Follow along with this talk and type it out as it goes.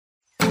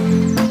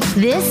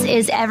This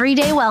is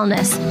Everyday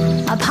Wellness,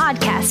 a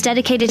podcast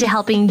dedicated to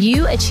helping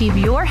you achieve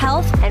your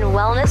health and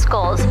wellness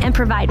goals and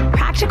provide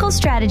practical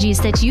strategies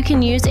that you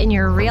can use in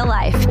your real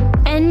life.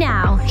 And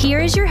now,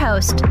 here is your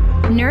host,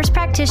 nurse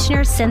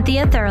practitioner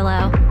Cynthia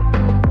Thurlow.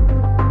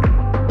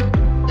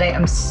 Today,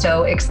 I'm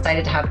so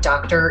excited to have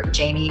Dr.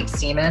 Jamie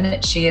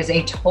Seaman. She is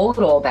a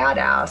total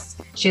badass.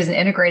 She is an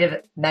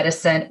integrative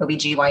medicine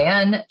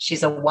OBGYN.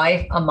 She's a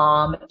wife, a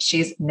mom.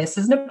 She's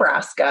Mrs.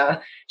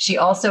 Nebraska. She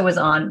also was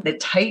on the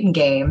Titan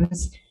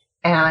Games,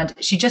 and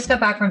she just got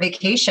back from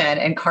vacation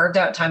and carved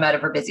out time out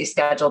of her busy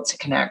schedule to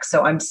connect.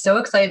 So I'm so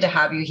excited to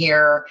have you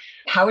here.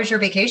 How was your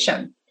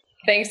vacation?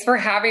 Thanks for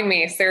having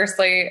me.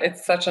 Seriously,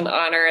 it's such an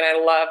honor, and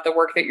I love the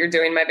work that you're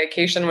doing. My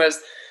vacation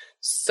was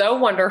so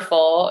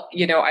wonderful.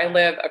 You know, I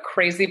live a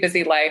crazy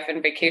busy life,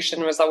 and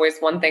vacation was always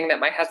one thing that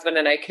my husband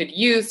and I could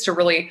use to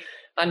really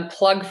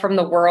unplug from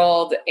the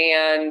world.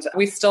 And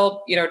we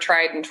still,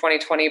 tried in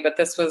 2020, but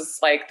this was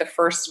like the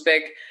first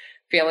big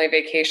family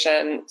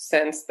vacation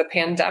since the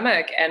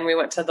pandemic. And we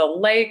went to the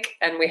lake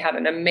and we had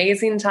an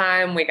amazing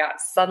time. We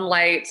got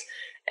sunlight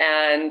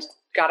and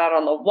got out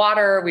on the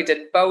water. We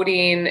did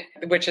boating,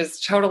 which is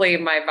totally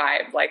my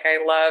vibe. Like,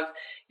 I love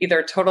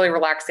either totally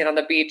relaxing on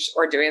the beach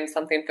or doing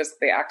something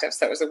physically active.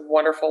 So it was a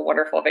wonderful,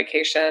 wonderful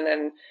vacation,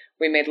 and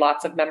we made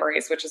lots of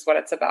memories, which is what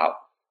it's about.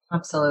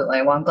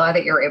 Absolutely. Well, I'm glad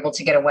that you're able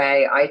to get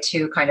away. I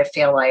too kind of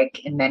feel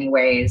like in many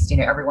ways,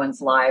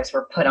 everyone's lives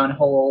were put on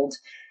hold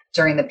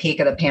during the peak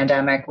of the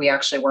pandemic. We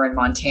actually were in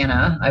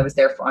Montana. I was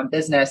there on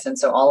business. And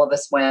so all of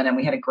us went, and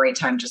we had a great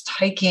time just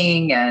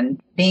hiking and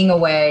being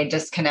away,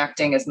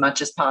 disconnecting as much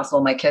as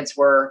possible. My kids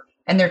were,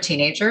 and they're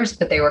teenagers,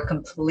 but they were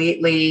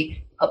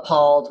completely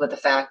appalled with the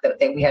fact that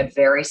we had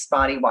very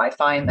spotty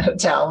Wi-Fi in the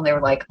hotel. And they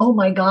were like, oh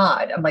my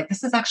God. I'm like,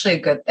 this is actually a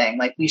good thing.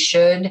 Like, we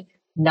should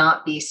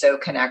not be so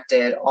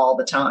connected all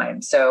the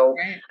time. So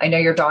right. I know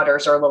your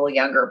daughters are a little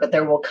younger, but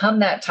there will come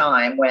that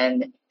time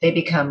when they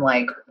become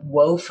like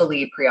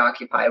woefully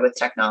preoccupied with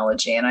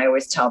technology. And I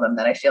always tell them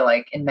that I feel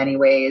like in many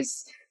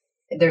ways,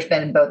 there's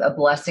been both a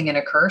blessing and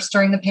a curse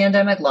during the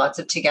pandemic, lots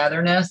of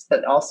togetherness,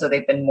 but also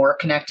they've been more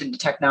connected to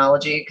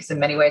technology because in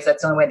many ways,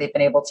 that's the only way they've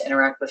been able to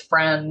interact with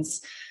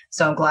friends.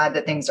 So I'm glad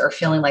that things are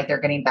feeling like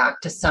they're getting back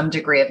to some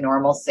degree of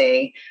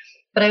normalcy.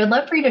 But I would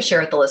love for you to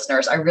share with the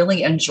listeners. I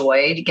really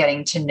enjoyed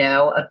getting to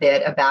know a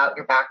bit about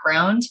your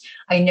background.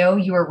 I know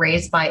you were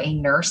raised by a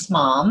nurse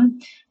mom,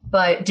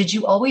 but did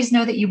you always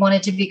know that you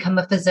wanted to become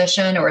a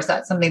physician, or is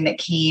that something that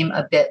came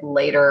a bit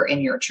later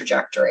in your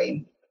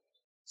trajectory?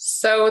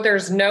 So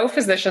there's no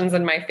physicians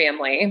in my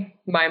family.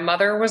 My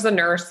mother was a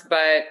nurse,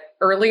 but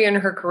early in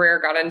her career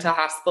got into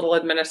hospital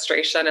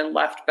administration and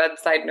left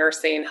bedside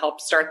nursing,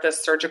 helped start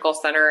this surgical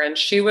center. And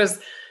she was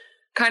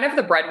kind of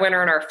the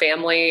breadwinner in our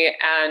family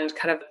and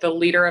kind of the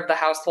leader of the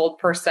household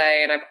per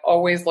se. And I've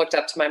always looked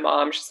up to my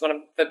mom. She's one of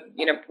the,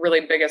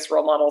 really biggest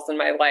role models in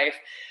my life.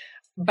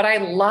 But I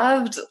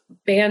loved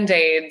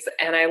Band-Aids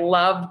and I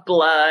loved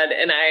blood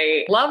and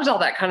I loved all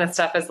that kind of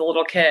stuff as a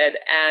little kid.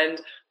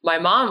 And my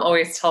mom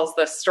always tells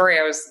this story.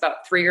 I was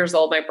about 3 years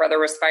old. My brother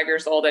was 5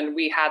 years old. And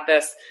we had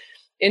this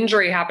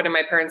injury happen in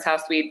my parents'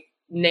 house. We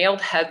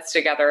nailed heads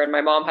together and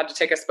my mom had to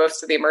take us both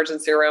to the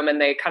emergency room, and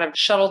they kind of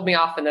shuttled me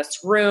off in this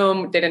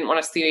room. They didn't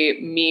want to see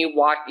me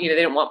watch, they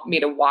didn't want me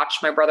to watch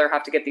my brother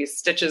have to get these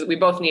stitches. We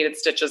both needed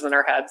stitches in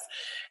our heads.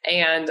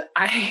 And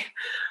I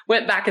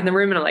went back in the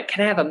room and I'm like,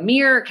 can I have a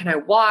mirror? Can I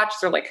watch?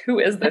 They're like, who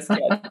is this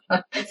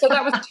kid? So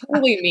that was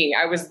totally me.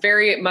 I was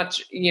very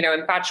much,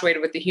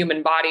 infatuated with the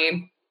human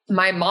body.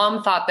 My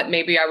mom thought that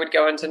maybe I would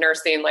go into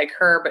nursing like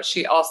her, but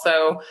she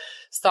also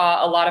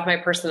saw a lot of my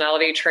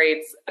personality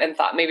traits and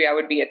thought maybe I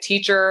would be a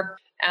teacher.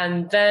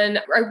 And then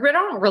I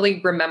don't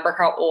really remember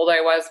how old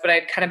I was, but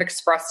I'd kind of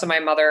expressed to my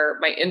mother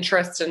my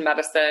interest in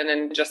medicine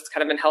and just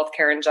kind of in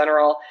healthcare in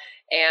general.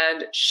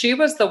 And she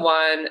was the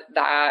one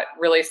that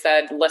really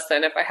said,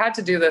 listen, if I had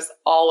to do this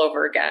all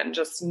over again,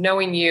 just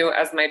knowing you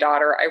as my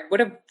daughter, I would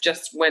have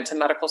just went to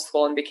medical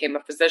school and became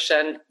a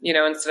physician,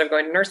 instead of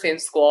going to nursing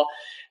school.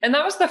 And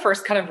that was the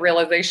first kind of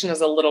realization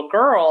as a little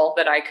girl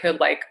that I could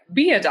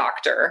be a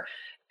doctor.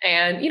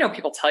 And,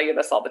 people tell you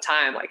this all the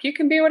time, you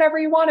can be whatever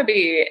you want to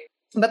be,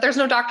 but there's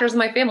no doctors in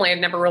my family.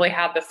 I'd never really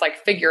had this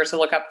figure to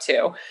look up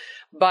to,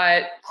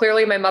 but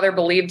clearly my mother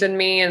believed in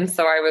me. And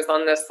so I was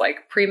on this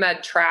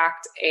pre-med track,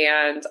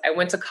 and I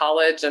went to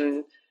college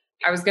and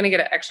I was going to get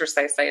an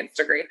exercise science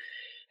degree.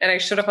 And I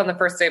showed up on the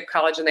first day of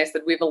college and they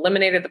said, we've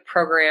eliminated the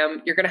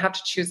program. You're going to have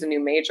to choose a new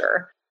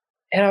major.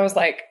 And I was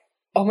like,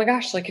 oh my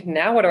gosh,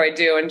 now what do I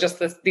do? And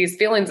just these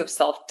feelings of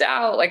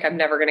self-doubt, I'm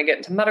never going to get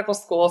into medical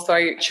school. So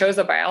I chose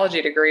a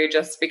biology degree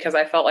just because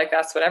I felt like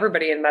that's what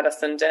everybody in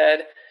medicine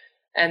did.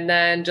 And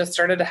then just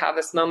started to have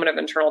this moment of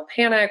internal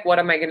panic. What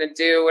am I going to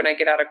do when I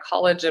get out of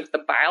college with the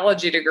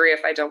biology degree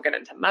if I don't get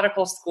into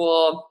medical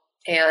school?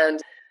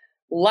 And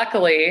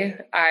luckily,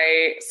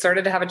 I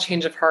started to have a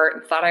change of heart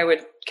and thought I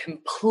would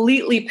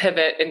completely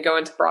pivot and go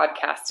into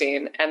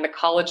broadcasting. And the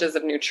colleges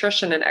of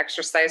nutrition and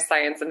exercise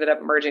science ended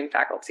up merging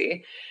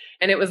faculty.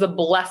 And it was a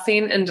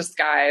blessing in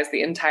disguise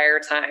the entire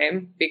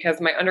time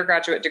because my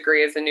undergraduate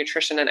degree is in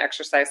nutrition and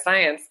exercise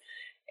science.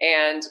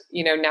 And,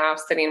 now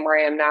sitting where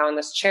I am now in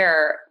this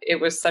chair,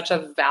 it was such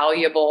a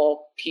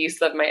valuable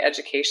piece of my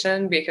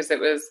education because it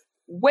was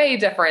way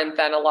different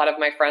than a lot of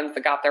my friends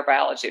that got their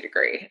biology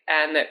degree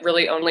and that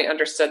really only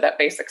understood that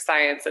basic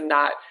science and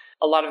not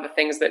a lot of the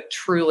things that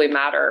truly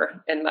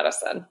matter in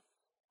medicine.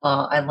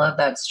 Well, I love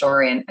that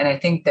story. And I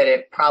think that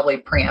it probably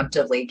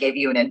preemptively gave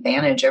you an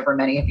advantage over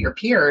many of your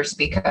peers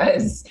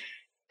because,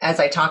 as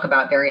I talk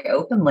about very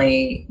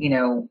openly,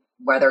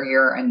 whether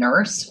you're a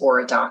nurse or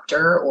a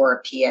doctor or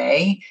a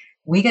PA,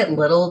 we get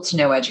little to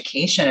no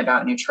education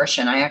about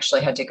nutrition. I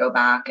actually had to go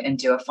back and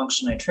do a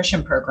functional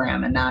nutrition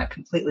program, and that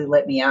completely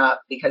lit me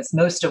up because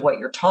most of what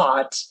you're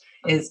taught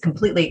is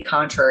completely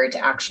contrary to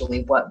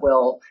actually what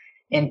will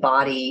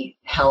embody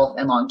health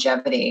and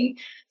longevity.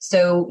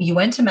 So you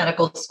went to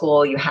medical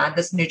school, you had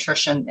this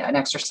nutrition and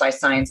exercise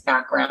science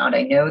background.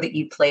 I know that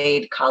you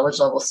played college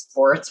level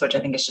sports, which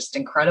I think is just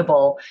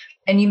incredible.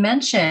 And you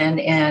mentioned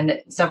in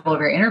several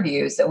of your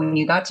interviews that when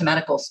you got to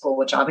medical school,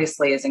 which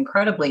obviously is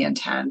incredibly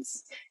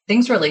intense,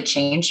 things really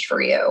changed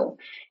for you.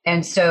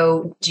 And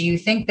so do you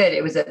think that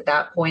it was at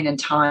that point in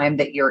time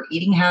that your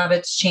eating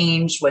habits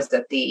changed? Was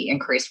it the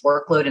increased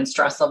workload and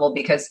stress level?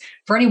 Because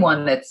for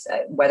anyone that's,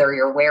 whether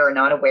you're aware or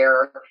not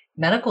aware,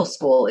 medical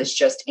school is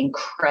just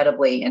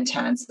incredibly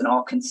intense and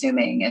all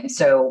consuming. And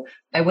so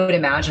I would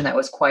imagine that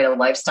was quite a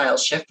lifestyle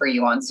shift for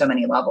you on so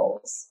many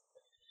levels.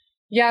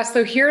 Yeah.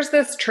 So here's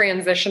this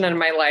transition in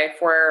my life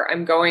where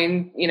I'm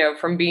going,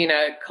 from being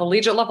a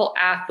collegiate level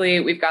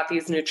athlete. We've got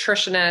these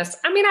nutritionists.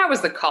 I mean, I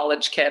was a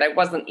college kid. I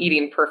wasn't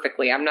eating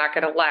perfectly. I'm not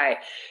going to lie.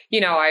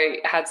 I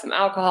had some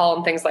alcohol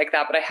and things like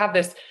that, but I have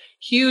this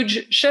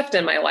huge shift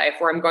in my life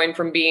where I'm going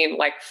from being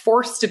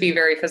forced to be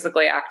very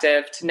physically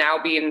active to now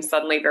being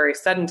suddenly very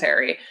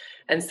sedentary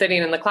and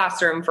sitting in the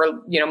classroom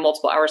for,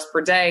 multiple hours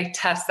per day,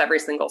 tests every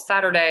single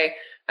Saturday.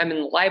 I'm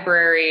in the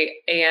library,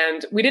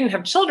 and we didn't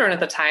have children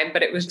at the time,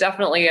 but it was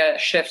definitely a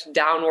shift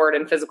downward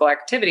in physical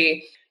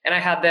activity. And I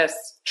had this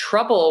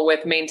trouble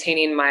with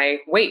maintaining my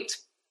weight.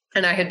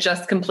 And I had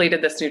just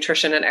completed this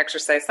nutrition and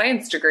exercise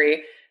science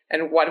degree.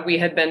 And what we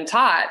had been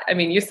taught, I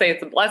mean, you say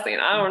it's a blessing.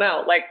 I don't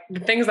know. The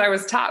things I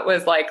was taught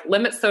was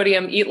limit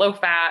sodium, eat low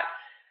fat,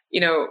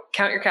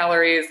 count your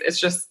calories. It's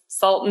just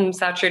salt and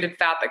saturated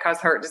fat that cause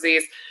heart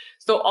disease.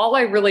 So all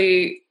I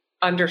really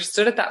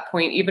understood at that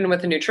point, even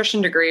with a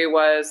nutrition degree,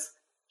 was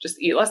just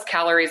eat less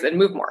calories and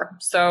move more.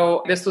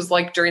 So this was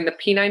during the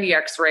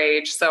P90X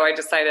rage. So I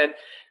decided,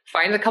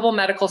 find a couple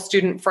medical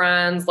student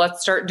friends.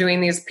 Let's start doing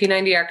these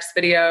P90X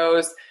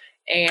videos.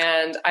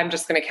 And I'm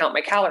just going to count my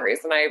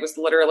calories. And I was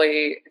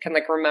literally can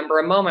remember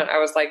a moment. I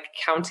was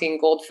counting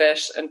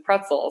goldfish and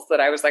pretzels that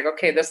I was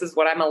okay, this is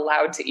what I'm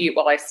allowed to eat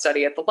while I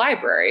study at the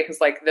library. It's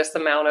this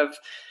amount of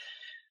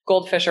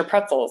goldfish or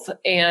pretzels.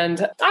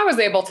 And I was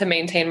able to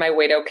maintain my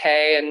weight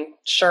okay. And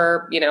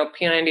sure,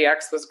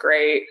 P90X was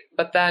great.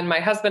 But then my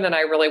husband and I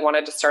really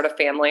wanted to start a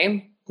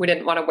family. We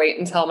didn't want to wait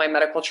until my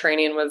medical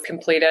training was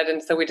completed.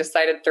 And so we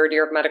decided third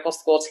year of medical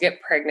school to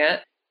get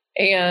pregnant.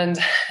 And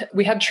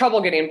we had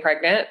trouble getting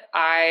pregnant.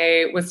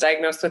 I was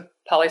diagnosed with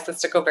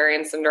polycystic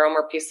ovarian syndrome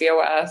or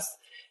PCOS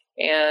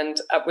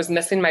and was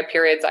missing my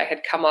periods. I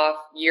had come off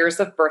years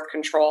of birth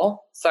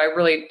control. So I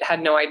really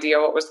had no idea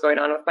what was going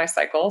on with my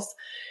cycles.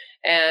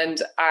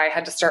 And I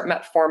had to start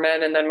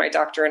metformin. And then my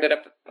doctor ended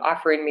up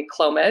offering me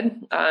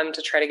Clomid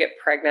to try to get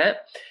pregnant.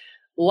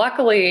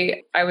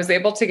 Luckily, I was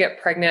able to get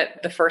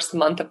pregnant the first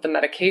month of the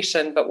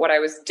medication. But what I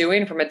was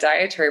doing from a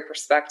dietary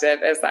perspective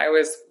is I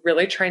was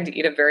really trying to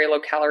eat a very low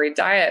calorie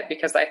diet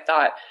because I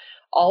thought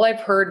all I've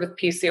heard with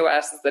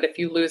PCOS is that if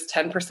you lose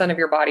 10% of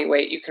your body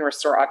weight, you can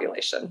restore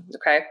ovulation.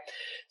 Okay.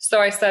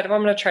 So I said, well,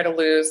 I'm going to try to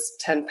lose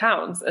 10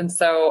 pounds. And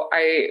so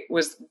I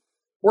was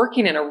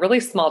working in a really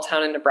small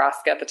town in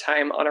Nebraska at the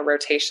time on a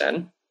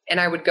rotation. And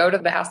I would go to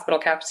the hospital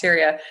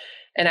cafeteria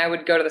and I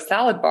would go to the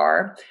salad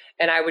bar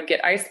and I would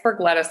get iceberg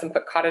lettuce and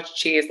put cottage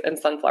cheese and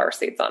sunflower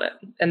seeds on it.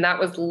 And that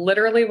was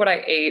literally what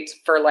I ate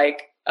for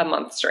a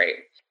month straight.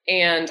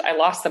 And I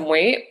lost some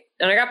weight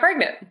and I got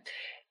pregnant.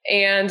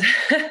 And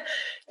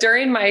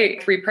during my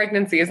 3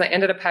 pregnancies, I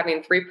ended up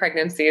having 3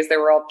 pregnancies. They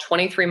were all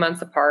 23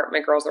 months apart. My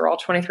girls are all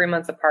 23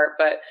 months apart.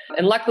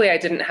 And luckily I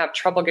didn't have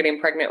trouble getting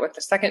pregnant with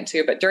the second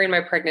 2. But during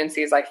my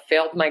pregnancies, I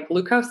failed my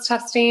glucose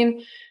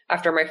testing.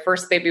 After my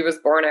first baby was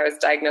born, I was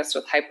diagnosed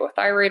with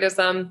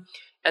hypothyroidism.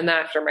 And then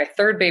after my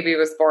 3rd baby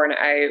was born,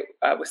 I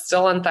was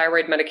still on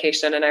thyroid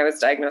medication and I was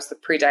diagnosed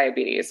with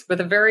prediabetes with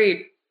a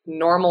very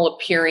normal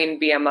appearing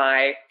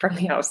BMI from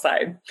the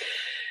outside.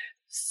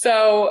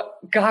 So,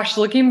 gosh,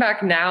 looking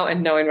back now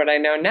and knowing what I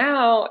know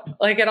now,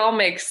 it all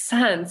makes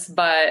sense,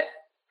 but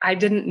I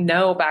didn't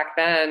know back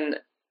then,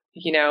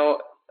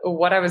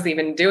 what I was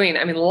even doing.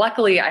 I mean,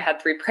 luckily I had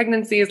 3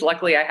 pregnancies.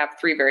 Luckily I have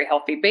 3 very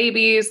healthy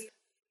babies,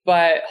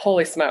 but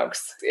holy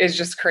smokes, it's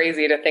just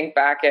crazy to think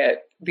back at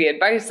the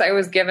advice I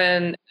was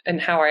given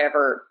and how I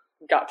ever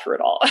got through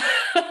it all.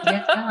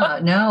 Yeah,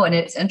 no. And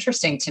it's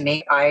interesting to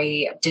me.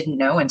 I didn't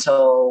know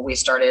until we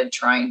started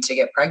trying to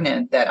get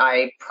pregnant that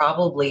I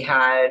probably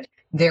had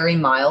very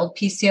mild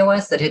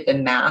PCOS that had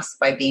been masked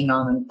by being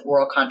on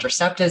oral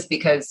contraceptives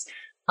because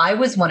I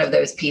was one of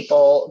those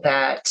people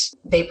that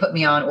they put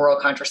me on oral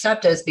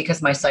contraceptives because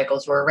my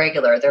cycles were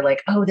irregular. They're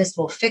like, oh, this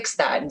will fix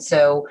that. And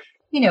so,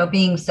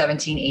 being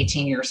 17,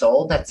 18 years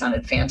old, that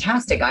sounded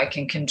fantastic. I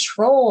can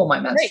control my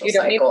menstrual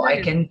cycle.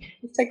 I can,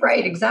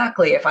 right,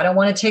 exactly. If I don't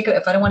want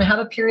to have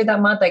a period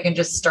that month, I can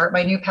just start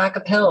my new pack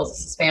of pills.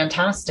 This is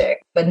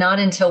fantastic. But not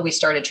until we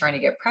started trying to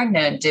get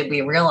pregnant did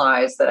we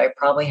realize that I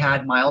probably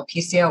had mild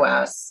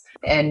PCOS.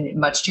 And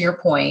much to your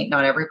point,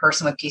 not every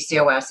person with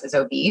PCOS is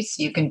obese.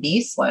 You can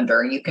be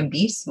slender, you can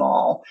be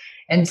small.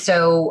 And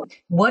so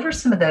what are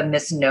some of the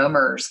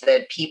misnomers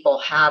that people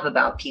have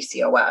about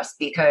PCOS?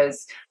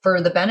 Because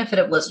for the benefit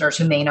of listeners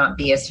who may not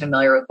be as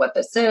familiar with what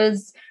this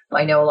is,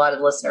 I know a lot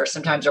of listeners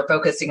sometimes are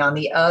focusing on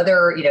the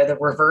other, the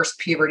reverse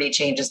puberty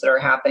changes that are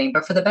happening.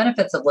 But for the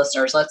benefits of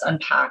listeners, let's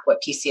unpack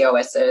what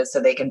PCOS is so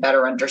they can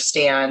better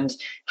understand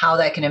how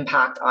that can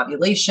impact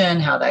ovulation,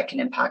 how that can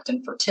impact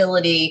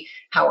infertility,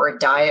 how our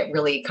diet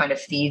really kind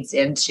of feeds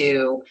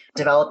into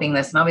developing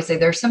this. And obviously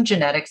there's some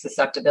genetic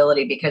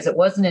susceptibility, because it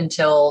wasn't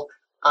until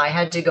I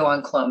had to go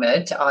on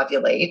Clomid to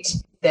ovulate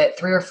that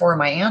 3 or 4 of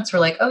my aunts were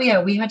like, oh yeah,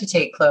 we had to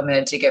take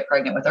Clomid to get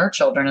pregnant with our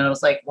children. And I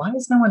was like, why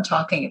is no one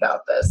talking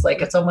about this?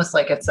 Like, it's almost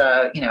like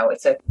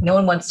no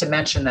one wants to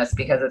mention this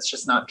because it's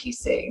just not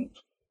PC.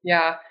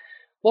 Yeah.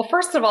 Well,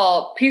 first of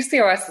all,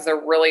 PCOS is a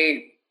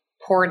really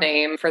poor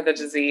name for the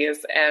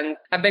disease. And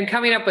I've been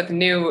coming up with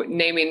new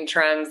naming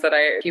trends that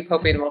I keep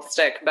hoping will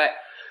stick. But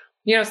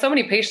so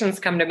many patients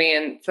come to me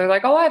and they're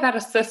like, oh, I've had a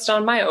cyst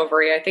on my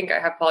ovary. I think I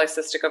have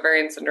polycystic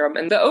ovarian syndrome.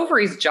 And the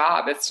ovary's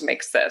job is to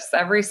make cysts.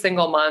 Every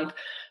single month,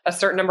 a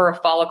certain number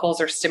of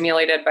follicles are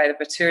stimulated by the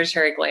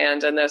pituitary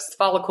gland. And this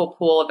follicle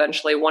pool,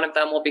 eventually one of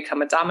them will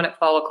become a dominant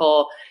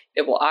follicle.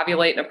 It will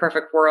ovulate in a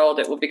perfect world.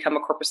 It will become a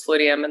corpus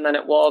luteum, and then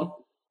it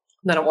will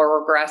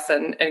regress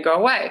and go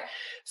away.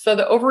 So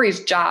the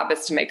ovary's job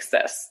is to make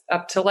cysts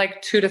up to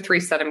like 2 to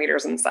 3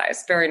 centimeters in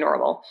size, very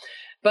normal.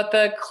 But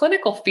the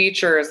clinical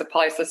features of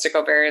polycystic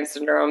ovarian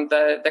syndrome,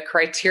 the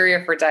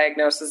criteria for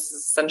diagnosis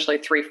is essentially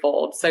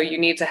threefold. So you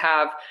need to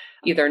have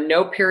either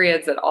no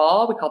periods at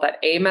all, we call that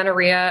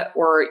amenorrhea,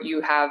 or you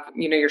have,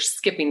 you're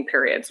skipping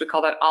periods. We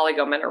call that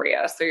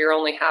oligomenorrhea. So you're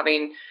only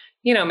having,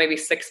 maybe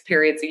 6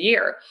 periods a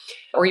year,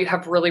 or you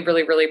have really,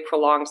 really, really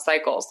prolonged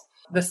cycles.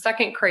 The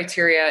second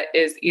criteria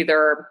is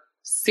either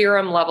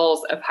serum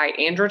levels of high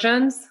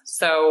androgens,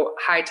 so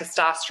high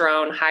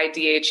testosterone, high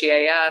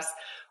DHEAS,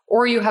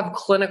 or you have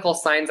clinical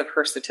signs of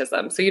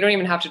hirsutism. So you don't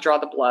even have to draw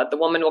the blood. The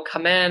woman will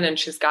come in and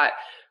she's got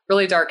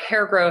really dark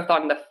hair growth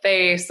on the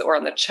face or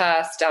on the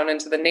chest, down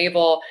into the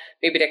navel.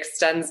 Maybe it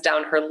extends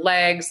down her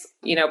legs,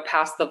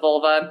 past the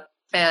vulva.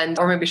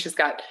 Or maybe she's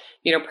got,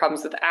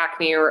 problems with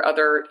acne or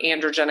other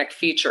androgenic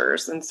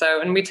features.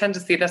 And we tend to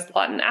see this a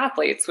lot in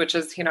athletes, which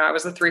is, I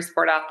was a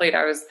 3-sport athlete.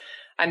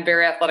 I'm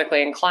very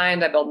athletically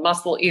inclined. I build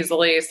muscle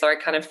easily. So I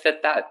kind of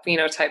fit that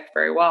phenotype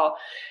very well.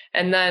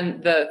 And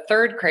then the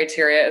third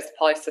criteria is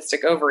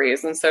polycystic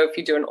ovaries. And so if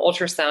you do an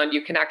ultrasound,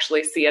 you can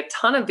actually see a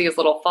ton of these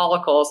little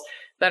follicles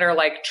that are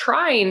like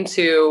trying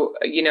to,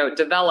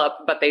 develop,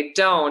 but they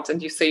don't.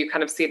 And so you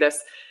kind of see this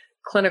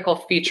clinical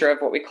feature of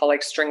what we call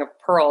like string of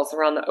pearls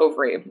around the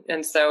ovary.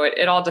 And so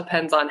it all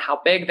depends on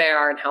how big they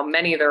are and how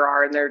many there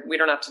are. And we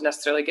don't have to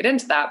necessarily get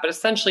into that, but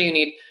essentially you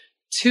need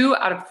 2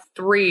 out of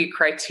 3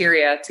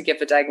 criteria to give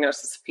the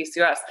diagnosis of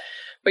PCOS.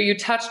 But you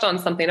touched on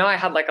something. I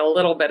had like a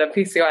little bit of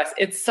PCOS.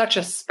 It's such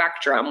a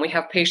spectrum. We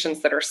have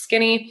patients that are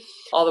skinny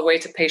all the way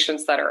to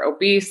patients that are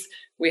obese.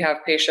 We have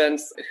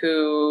patients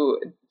who,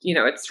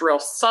 it's real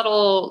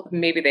subtle.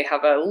 Maybe they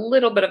have a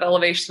little bit of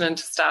elevation in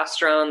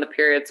testosterone. The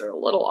periods are a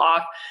little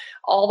off,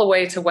 all the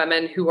way to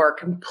women who are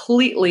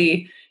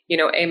completely,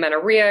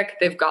 amenorrheic.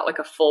 They've got like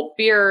a full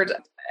beard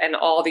and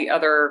all the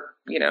other,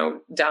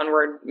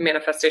 downward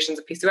manifestations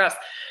of PCOS.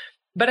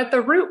 But at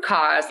the root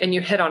cause, and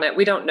you hit on it,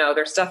 we don't know.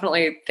 There's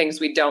definitely things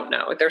we don't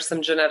know. There's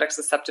some genetic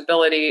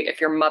susceptibility.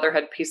 If your mother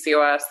had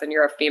PCOS and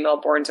you're a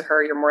female born to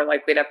her, you're more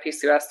likely to have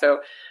PCOS. So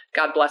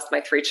God bless my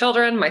 3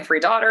 children, my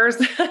 3 daughters.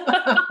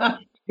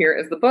 Here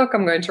is the book.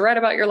 I'm going to write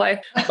about your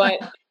life.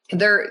 But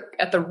they're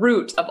at the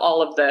root of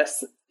all of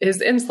this is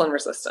insulin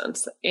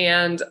resistance.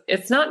 And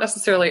it's not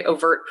necessarily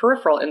overt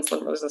peripheral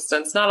insulin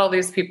resistance. Not all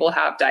these people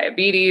have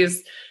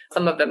diabetes.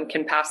 Some of them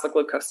can pass the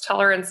glucose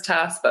tolerance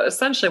test, but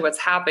essentially what's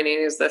happening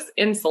is this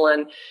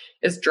insulin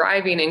is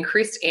driving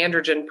increased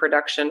androgen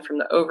production from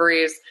the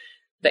ovaries.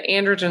 The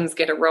androgens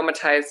get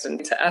aromatized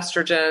into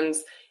estrogens.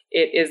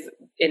 It is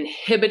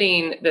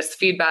inhibiting this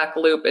feedback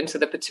loop into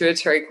the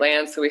pituitary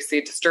gland. So we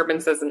see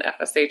disturbances in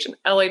FSH and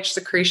LH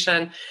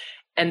secretion,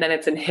 and then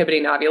it's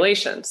inhibiting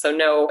ovulation. So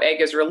no egg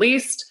is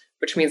released,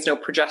 which means no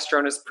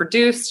progesterone is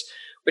produced,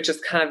 which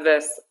is kind of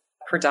this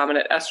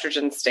predominant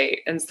estrogen state.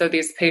 And so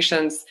these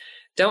patients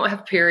don't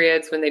have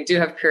periods. When they do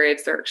have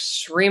periods, they're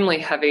extremely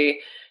heavy.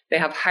 They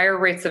have higher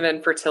rates of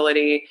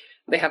infertility.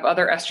 They have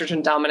other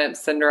estrogen dominant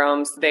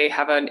syndromes. They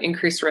have an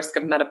increased risk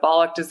of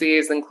metabolic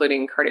disease,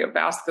 including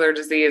cardiovascular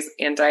disease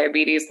and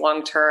diabetes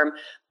long-term.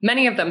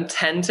 Many of them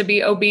tend to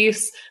be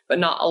obese, but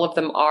not all of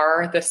them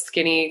are. The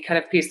skinny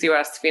kind of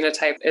PCOS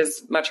phenotype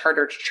is much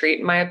harder to treat,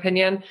 in my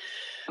opinion.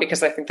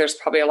 because I think there's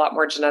probably a lot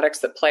more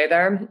genetics at play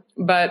there.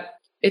 But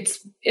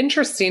it's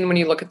interesting when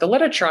you look at the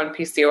literature on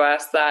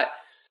PCOS that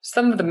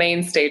some of the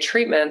mainstay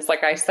treatments,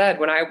 like I said,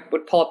 when I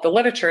would pull up the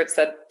literature, it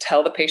said,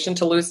 tell the patient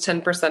to lose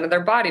 10% of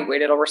their body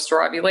weight. It'll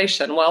restore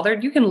ovulation. Well,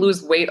 you can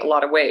lose weight a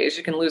lot of ways.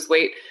 You can lose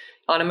weight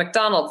on a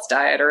McDonald's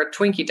diet or a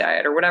Twinkie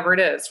diet or whatever it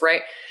is,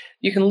 right?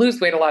 You can lose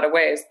weight a lot of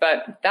ways,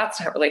 but that's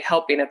not really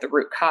helping at the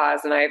root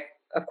cause. And I,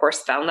 of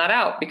course, found that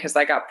out because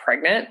I got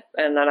pregnant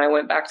and then I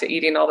went back to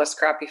eating all this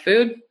crappy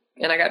food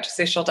and I got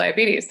gestational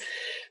diabetes.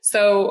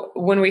 So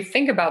when we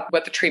think about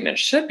what the treatment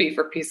should be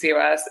for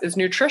PCOS, is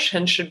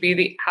nutrition should be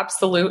the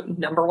absolute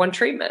number one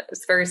treatment.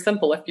 It's very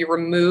simple. If you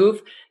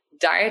remove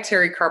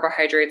dietary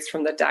carbohydrates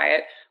from the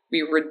diet,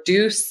 we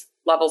reduce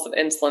levels of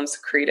insulin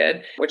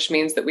secreted, which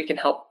means that we can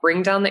help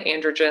bring down the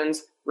androgens,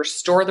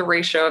 restore the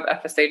ratio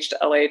of FSH to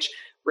LH,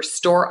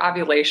 restore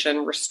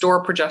ovulation,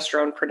 restore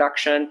progesterone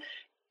production,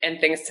 and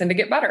things tend to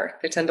get better.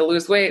 They tend to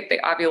lose weight, they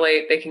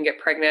ovulate, they can get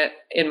pregnant.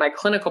 In my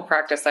clinical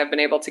practice, I've been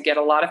able to get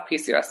a lot of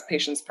PCOS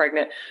patients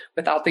pregnant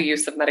without the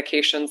use of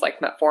medications like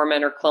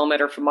metformin or Clomid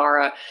or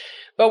Femara.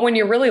 But when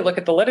you really look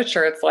at the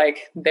literature, it's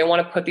like they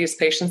want to put these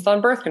patients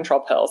on birth control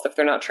pills if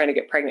they're not trying to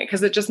get pregnant,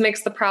 because it just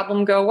makes the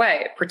problem go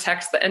away. It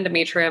protects the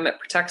endometrium, it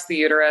protects the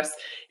uterus,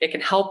 it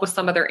can help with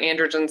some of their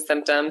androgen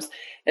symptoms.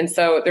 And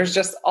so there's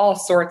just all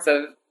sorts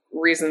of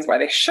reasons why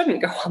they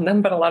shouldn't go on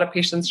them, but a lot of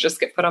patients just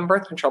get put on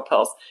birth control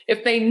pills.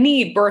 If they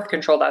need birth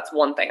control, that's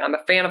one thing. I'm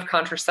a fan of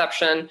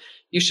contraception.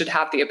 You should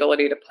have the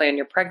ability to plan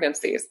your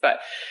pregnancies.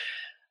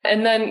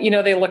 And then,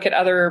 they look at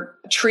other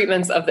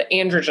treatments of the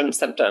androgen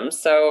symptoms.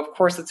 So of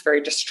course, it's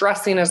very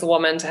distressing as a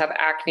woman to have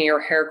acne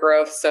or hair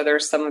growth. So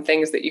there's some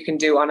things that you can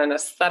do on an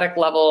aesthetic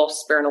level,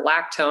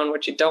 spironolactone,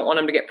 which you don't want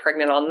them to get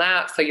pregnant on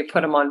that. So you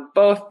put them on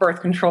both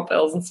birth control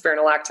pills and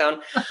spironolactone.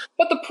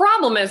 But the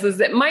problem is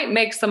it might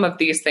make some of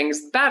these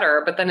things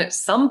better, but then at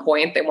some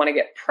point they want to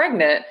get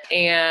pregnant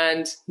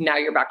and now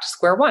you're back to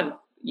square one.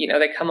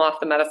 They come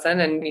off the medicine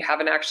and you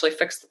haven't actually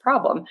fixed the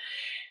problem.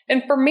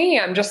 And for me,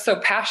 I'm just so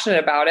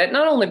passionate about it,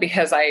 not only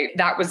because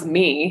that was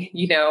me,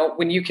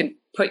 when you can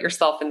put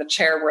yourself in the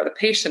chair where the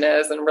patient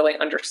is and really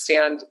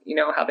understand,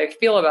 how they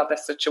feel about the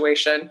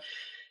situation,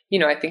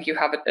 I think you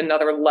have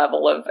another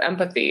level of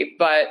empathy.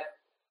 But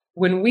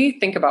when we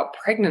think about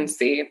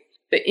pregnancy,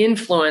 the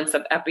influence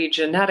of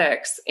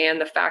epigenetics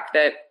and the fact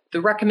that the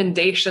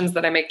recommendations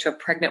that I make to a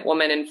pregnant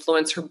woman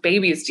influence her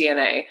baby's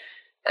DNA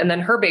and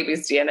then her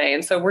baby's DNA.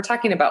 And so we're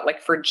talking about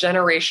for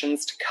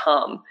generations to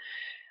come.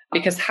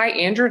 Because high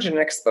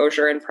androgen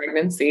exposure in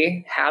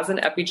pregnancy has an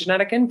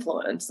epigenetic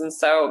influence. And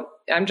so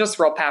I'm just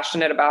real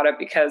passionate about it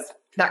because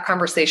that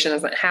conversation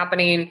isn't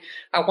happening.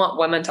 I want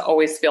women to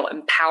always feel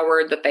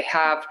empowered that they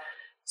have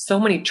so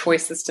many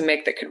choices to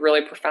make that could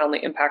really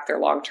profoundly impact their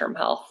long-term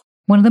health.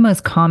 One of the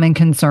most common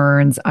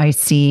concerns I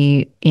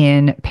see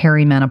in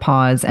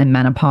perimenopause and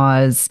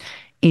menopause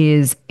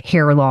is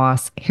hair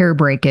loss, hair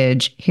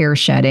breakage, hair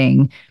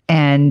shedding.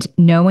 And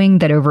knowing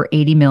that over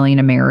 80 million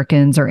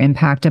Americans are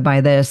impacted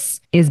by this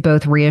is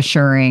both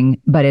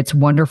reassuring, but it's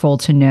wonderful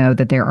to know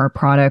that there are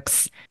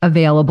products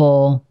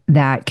available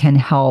that can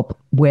help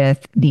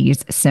with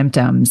these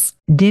symptoms.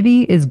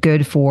 Divi is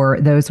good for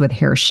those with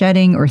hair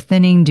shedding or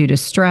thinning due to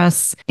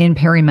stress in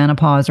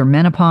perimenopause or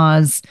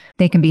menopause.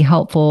 They can be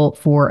helpful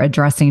for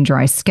addressing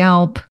dry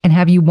scalp. And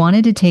have you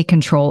wanted to take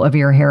control of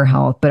your hair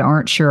health but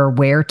aren't sure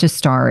where to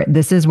start?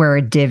 This is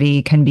where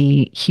Divi can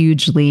be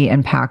hugely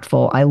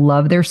impactful. I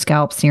love their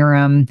scalp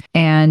serum,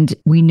 and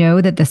we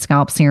know that the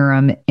scalp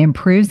serum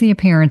improves the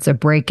appearance of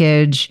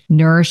breakage,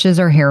 nourishes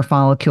our hair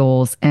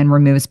follicles, and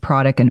removes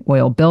product and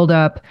oil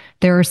buildup.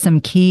 There are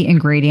some key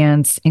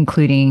ingredients,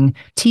 including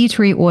tea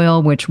tree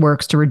oil, which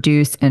works to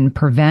reduce and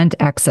prevent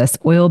excess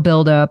oil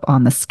buildup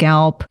on the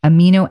scalp,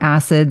 amino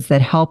acids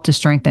that help to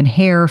strengthen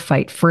hair,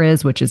 fight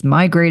frizz, which is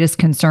my greatest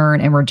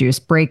concern, and reduce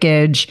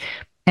breakage,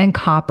 and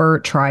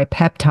copper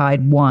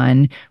tripeptide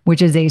 1,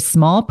 which is a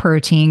small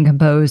protein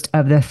composed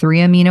of the 3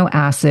 amino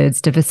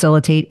acids to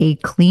facilitate a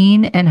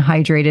clean and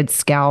hydrated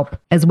scalp,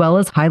 as well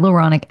as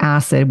hyaluronic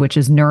acid, which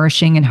is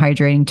nourishing and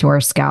hydrating to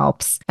our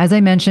scalps. As I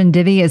mentioned,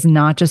 Divi is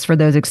not just for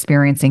those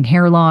experiencing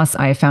hair loss.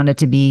 I found it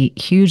to be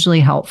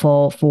hugely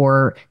helpful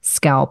for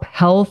scalp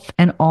health,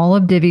 and all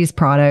of Divi's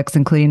products,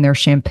 including their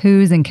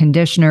shampoos and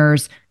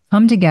conditioners,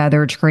 come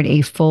together to create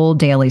a full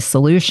daily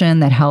solution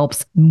that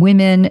helps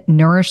women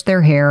nourish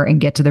their hair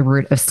and get to the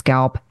root of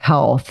scalp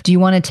health. Do you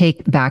want to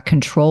take back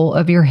control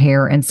of your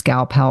hair and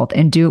scalp health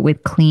and do it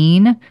with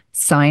clean,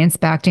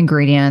 science-backed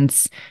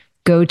ingredients?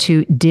 Go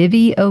to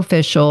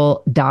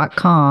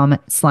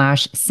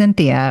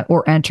diviofficial.com/Cynthia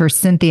or enter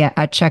Cynthia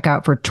at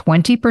checkout for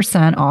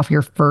 20% off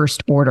your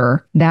first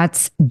order.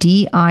 That's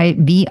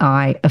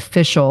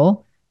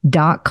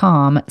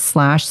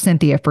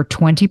diviofficial.com/Cynthia for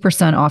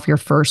 20% off your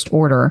first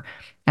order.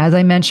 As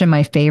I mentioned,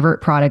 my favorite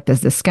product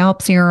is the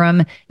scalp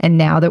serum. And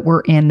now that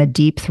we're in the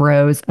deep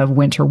throes of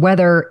winter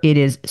weather, it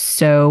is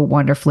so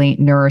wonderfully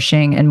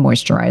nourishing and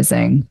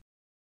moisturizing.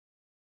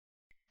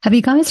 Have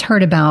you guys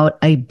heard about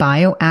a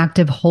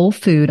bioactive whole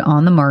food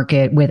on the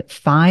market with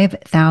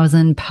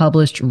 5,000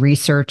 published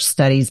research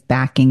studies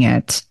backing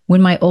it?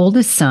 When my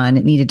oldest son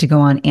needed to go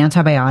on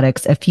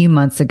antibiotics a few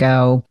months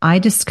ago, I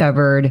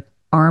discovered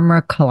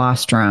Armra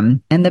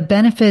colostrum, and the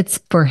benefits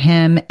for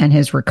him and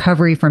his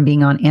recovery from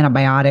being on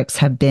antibiotics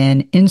have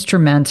been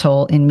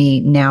instrumental in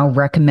me now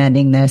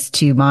recommending this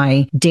to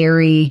my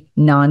dairy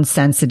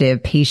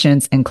non-sensitive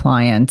patients and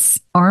clients.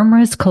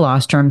 Armra's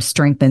colostrum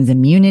strengthens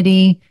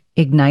immunity,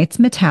 ignites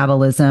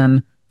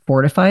metabolism,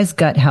 fortifies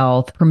gut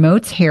health,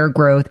 promotes hair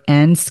growth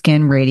and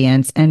skin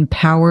radiance, and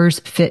powers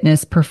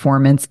fitness,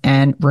 performance,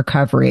 and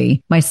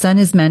recovery. My son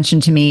has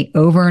mentioned to me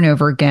over and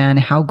over again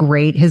how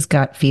great his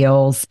gut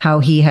feels, how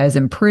he has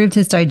improved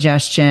his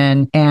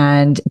digestion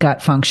and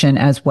gut function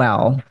as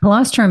well.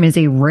 Colostrum is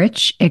a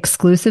rich,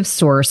 exclusive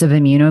source of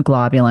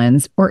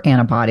immunoglobulins or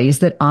antibodies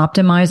that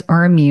optimize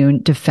our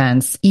immune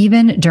defense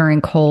even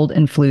during cold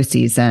and flu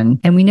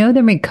season. And we know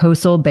that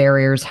mucosal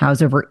barriers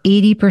house over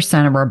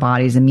 80% of our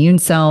body's immune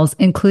cells,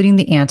 including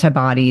the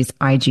antibodies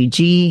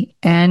IgG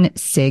and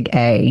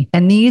Sig-A.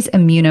 And these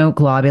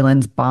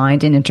immunoglobulins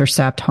bind and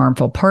intercept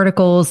harmful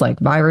particles like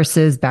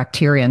viruses,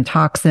 bacteria, and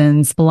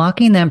toxins,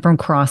 blocking them from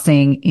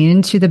crossing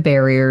into the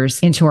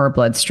barriers into our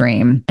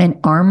bloodstream. And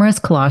Armra's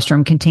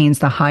colostrum contains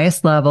the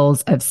highest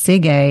levels of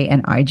Sig-A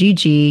and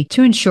IgG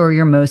to ensure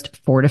your most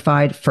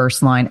fortified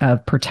first line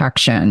of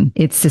protection.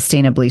 It's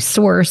sustainably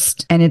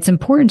sourced, and it's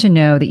important to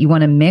know that you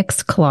want to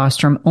mix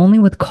colostrum only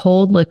with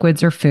cold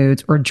liquids or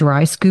foods, or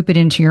dry scoop it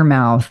into your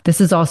mouth.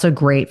 This is also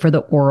great for the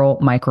oral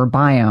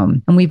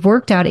microbiome. And we've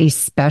worked out a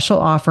special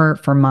offer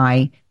for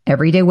my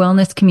Everyday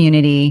Wellness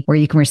community where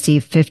you can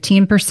receive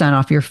 15%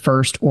 off your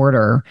first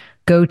order.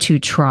 Go to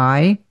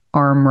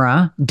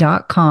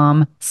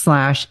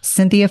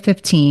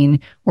tryarmra.com/Cynthia15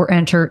 or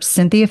enter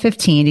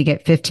Cynthia15 to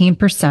get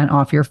 15%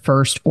 off your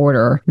first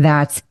order.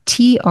 That's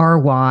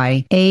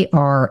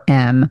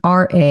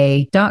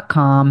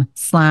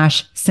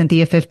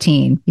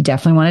tryarmra.com/Cynthia15. You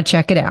definitely want to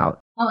check it out.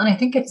 Well, and I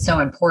think it's so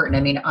important.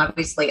 I mean,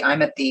 obviously,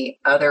 I'm at the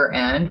other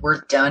end.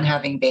 We're done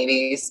having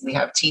babies. We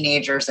have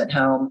teenagers at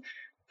home.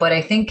 But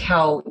I think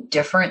how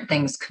different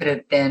things could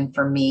have been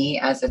for me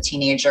as a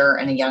teenager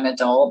and a young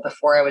adult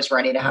before I was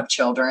ready to have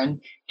children,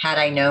 had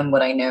I known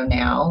what I know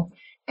now.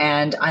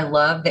 And I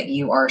love that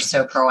you are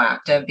so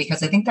proactive,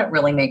 because I think that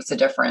really makes a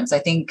difference.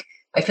 I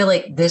feel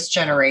like this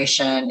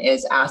generation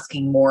is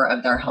asking more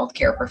of their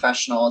healthcare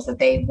professionals, that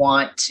they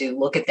want to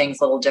look at things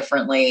a little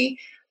differently.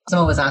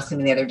 Someone was asking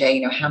me the other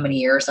day, how many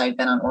years I'd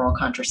been on oral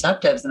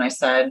contraceptives. And I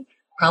said,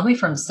 probably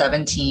from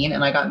 17.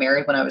 And I got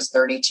married when I was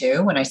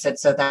 32. And I said,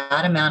 so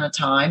that amount of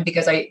time,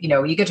 because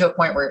you get to a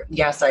point where,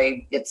 yes,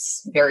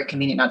 it's very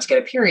convenient not to get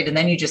a period. And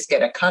then you just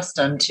get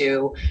accustomed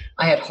to,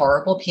 I had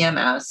horrible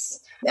PMS.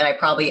 And I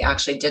probably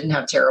actually didn't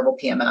have terrible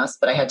PMS,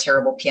 but I had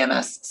terrible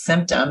PMS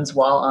symptoms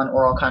while on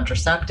oral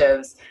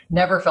contraceptives.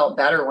 Never felt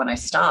better when I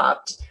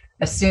stopped.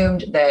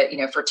 Assumed that,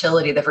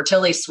 the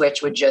fertility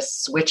switch would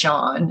just switch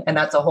on. And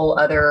that's a whole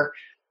other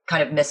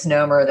kind of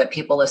misnomer that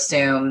people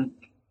assume.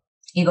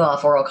 You go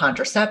off oral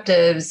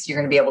contraceptives, you're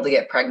going to be able to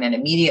get pregnant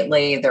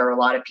immediately. There are a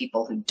lot of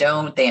people who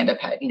don't. They end up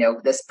having,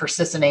 this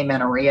persistent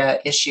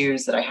amenorrhea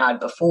issues that I had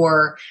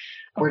before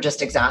were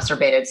just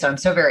exacerbated. So I'm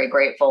so very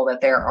grateful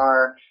that there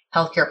are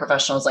healthcare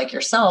professionals like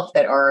yourself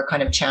that are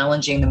kind of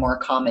challenging the more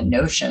common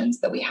notions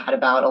that we had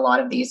about a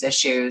lot of these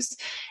issues.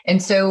 And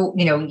so,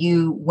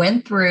 you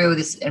went through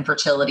this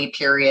infertility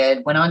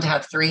period, went on to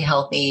have 3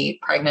 healthy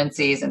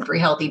pregnancies and 3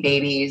 healthy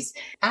babies.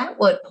 At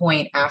what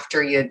point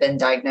after you had been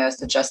diagnosed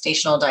with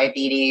gestational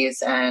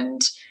diabetes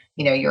and,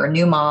 you're a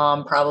new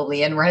mom,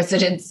 probably in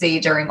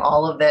residency during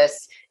all of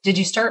this, did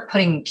you start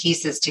putting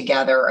pieces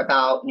together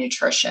about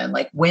nutrition?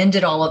 Like, when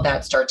did all of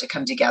that start to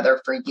come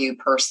together for you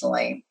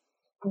personally?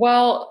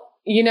 Well,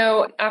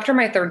 after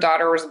my 3rd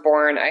daughter was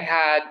born, I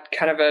had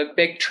kind of a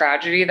big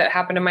tragedy that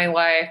happened in my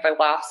life. I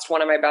lost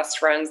one of my best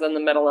friends in the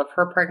middle of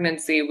her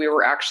pregnancy. We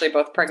were actually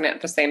both pregnant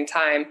at the same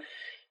time.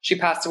 She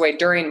passed away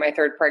during my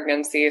 3rd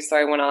pregnancy. So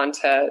I went on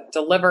to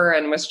deliver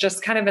and was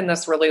just kind of in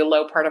this really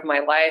low part of my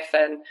life.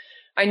 And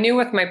I knew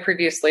with my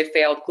previously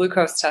failed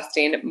glucose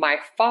testing, my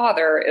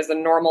father is a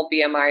normal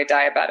BMI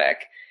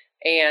diabetic,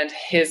 and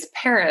his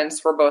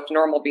parents were both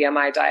normal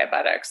BMI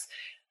diabetics.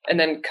 And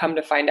then come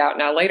to find out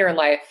now later in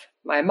life,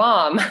 my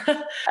mom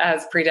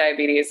has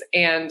prediabetes.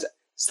 And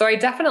so I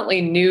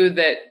definitely knew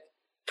that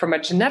from a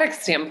genetic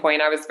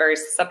standpoint, I was very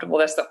susceptible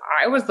to this. So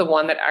I was the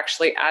one that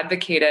actually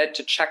advocated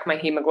to check my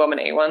hemoglobin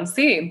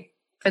A1C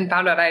and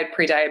found out I had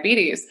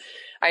prediabetes.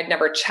 I'd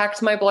never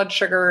checked my blood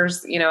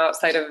sugars,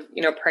 outside of,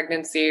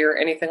 pregnancy or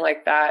anything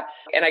like that.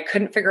 And I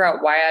couldn't figure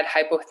out why I had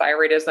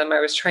hypothyroidism. I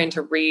was trying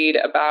to read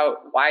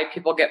about why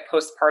people get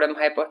postpartum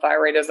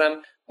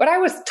hypothyroidism, but I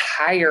was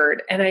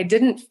tired and I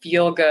didn't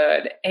feel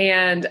good.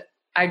 And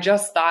I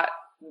just thought,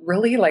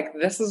 really,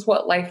 this is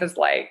what life is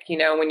like,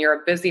 when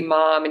you're a busy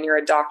mom and you're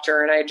a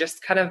doctor. And I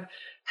just kind of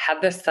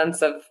had this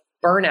sense of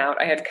burnout.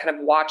 I had kind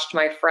of watched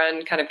my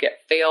friend kind of get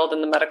failed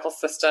in the medical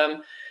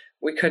system.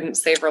 We couldn't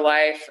save her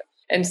life.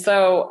 And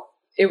so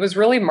it was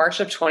really March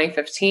of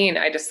 2015,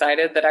 I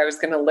decided that I was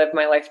going to live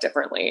my life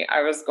differently.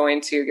 I was going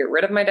to get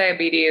rid of my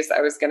diabetes.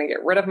 I was going to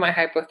get rid of my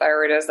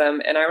hypothyroidism,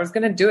 and I was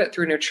going to do it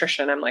through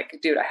nutrition. I'm like,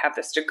 dude, I have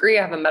this degree.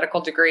 I have a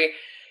medical degree.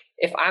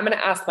 If I'm going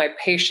to ask my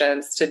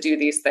patients to do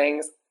these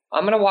things,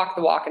 I'm going to walk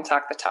the walk and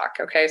talk the talk.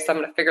 Okay. So I'm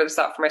going to figure this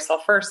out for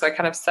myself first. So I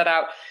kind of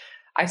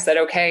I said,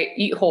 okay,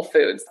 eat whole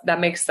foods.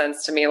 That makes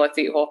sense to me. Let's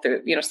eat whole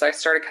food. So I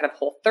started kind of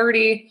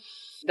Whole30.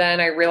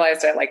 Then I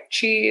realized I like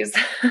cheese.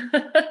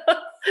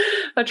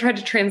 I tried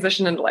to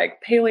transition into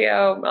like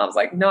paleo. I was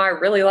like, no, I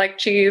really like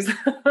cheese.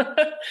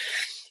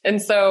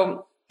 And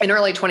so in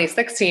early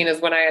 2016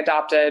 is when I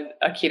adopted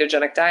a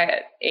ketogenic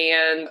diet.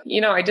 And,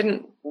 I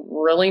didn't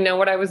really know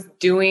what I was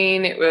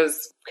doing. It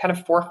was kind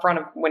of forefront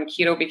of when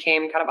keto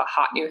became kind of a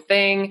hot new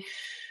thing.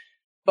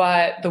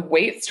 But the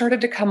weight started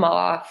to come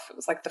off. It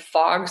was like the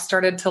fog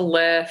started to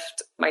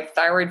lift. My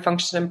thyroid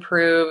function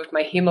improved.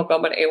 My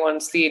hemoglobin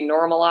A1C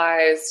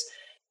normalized.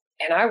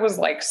 And I was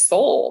like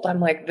sold.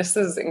 I'm like, this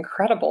is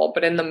incredible.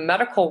 But in the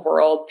medical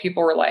world,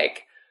 people were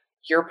like,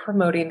 you're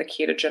promoting the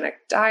ketogenic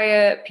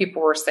diet.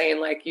 People were saying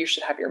like, you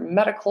should have your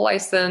medical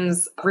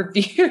license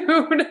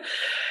reviewed.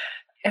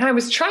 And I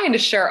was trying to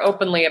share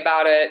openly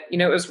about it.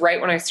 It was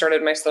right when I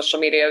started my social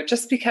media,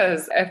 just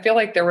because I feel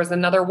like there was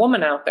another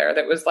woman out there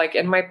that was like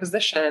in my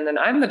position, and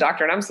I'm the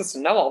doctor and I'm supposed to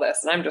know all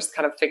this. And I'm just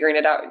kind of figuring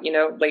it out,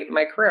 late in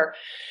my career.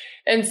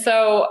 And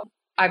so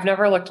I've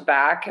never looked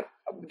back.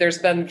 There's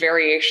been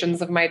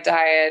variations of my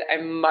diet.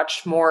 I'm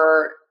much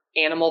more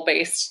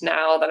animal-based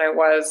now than I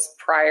was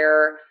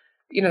prior.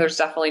 There's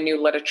definitely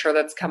new literature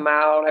that's come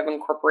out. I've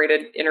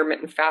incorporated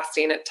intermittent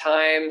fasting at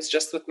times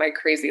just with my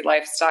crazy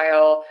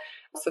lifestyle.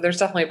 So there's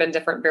definitely been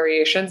different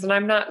variations, and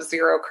I'm not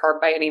zero carb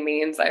by any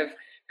means. I've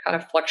kind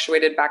of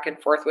fluctuated back and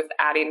forth with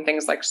adding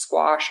things like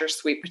squash or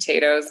sweet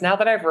potatoes. Now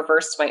that I've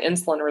reversed my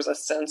insulin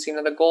resistance,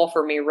 the goal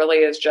for me really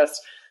is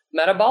just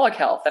metabolic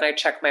health. And I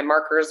check my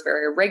markers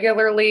very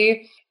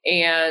regularly.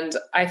 And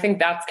I think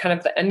that's kind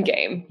of the end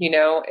game,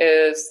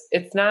 is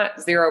it's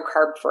not zero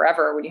carb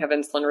forever when you have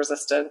insulin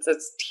resistance.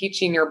 It's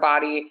teaching your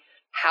body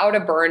how to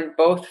burn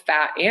both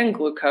fat and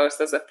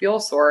glucose as a fuel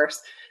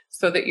source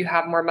so that you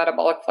have more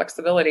metabolic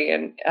flexibility.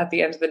 And at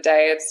the end of the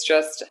day, it's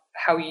just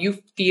how you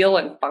feel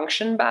and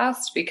function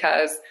best,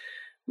 because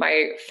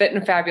my Fit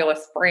and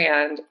Fabulous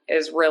brand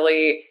is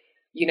really,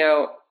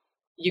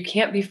 you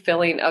can't be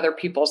filling other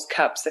people's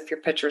cups if your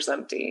pitcher's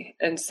empty.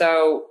 And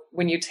so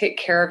when you take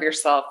care of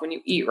yourself, when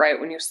you eat right,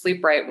 when you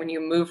sleep right, when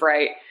you move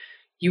right,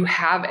 you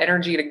have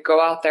energy to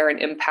go out there and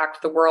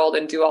impact the world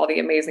and do all the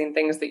amazing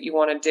things that you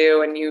want to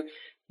do. And you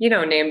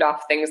named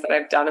off things that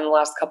I've done in the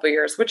last couple of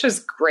years, which is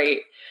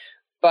great,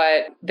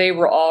 but they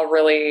were all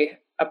really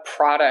a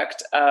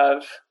product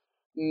of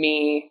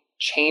me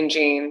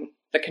changing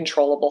the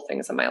controllable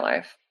things in my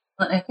life.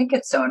 I think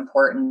it's so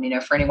important,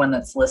 for anyone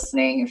that's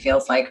listening who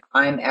feels like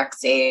I'm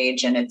X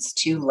age and it's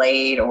too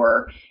late,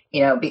 or,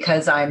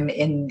 because I'm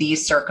in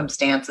these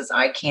circumstances,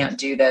 I can't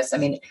do this. I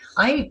mean,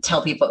 I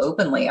tell people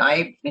openly,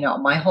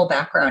 my whole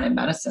background in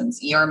medicine's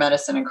ER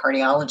medicine and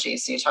cardiology.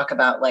 So you talk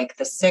about like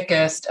the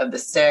sickest of the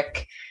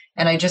sick.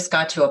 And I just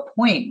got to a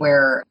point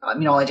where,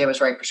 all I did was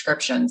write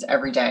prescriptions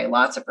every day,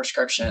 lots of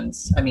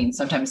prescriptions.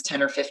 Sometimes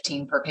 10 or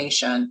 15 per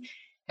patient.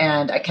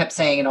 And I kept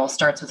saying it all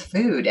starts with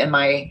food. And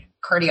my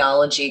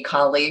cardiology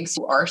colleagues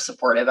who are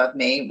supportive of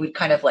me would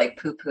kind of like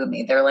poo-poo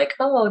me. They're like,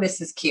 oh, this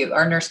is cute.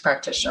 Our nurse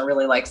practitioner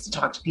really likes to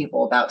talk to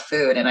people about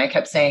food. And I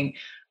kept saying,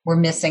 we're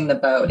missing the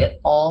boat. It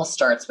all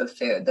starts with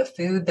food. The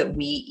food that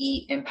we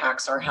eat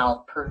impacts our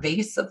health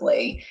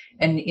pervasively.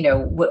 And,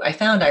 what I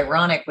found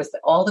ironic was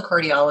that all the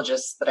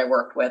cardiologists that I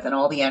worked with and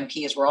all the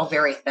NPs were all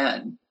very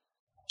thin.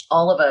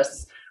 All of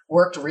us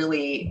worked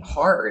really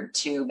hard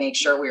to make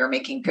sure we were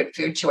making good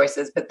food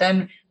choices. But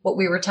then what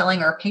we were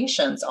telling our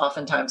patients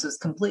oftentimes was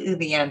completely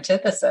the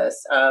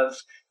antithesis of,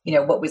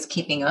 what was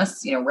keeping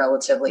us,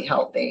 relatively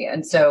healthy.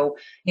 And so,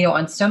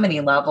 on so many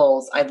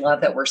levels, I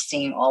love that we're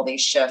seeing all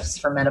these shifts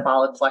for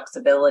metabolic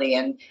flexibility.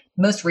 And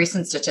the most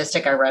recent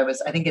statistic I read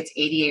was, I think it's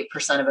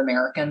 88% of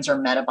Americans are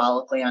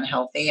metabolically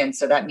unhealthy. And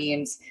so that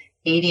means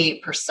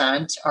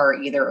 88% are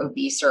either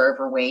obese or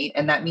overweight.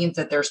 And that means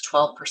that there's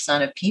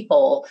 12% of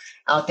people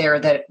out there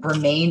that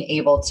remain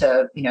able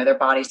to, their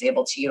body's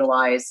able to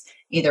utilize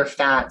either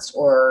fats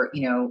or,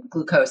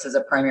 glucose as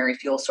a primary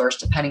fuel source,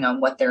 depending on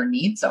what their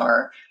needs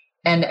are.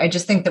 And I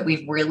just think that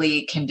we've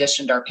really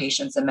conditioned our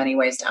patients in many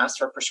ways to ask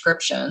for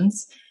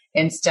prescriptions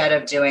instead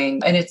of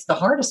doing, and it's the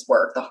hardest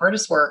work. The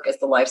hardest work is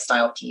the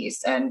lifestyle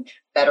piece and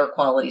better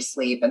quality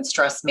sleep and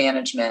stress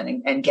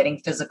management and getting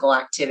physical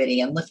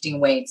activity and lifting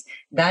weights.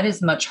 That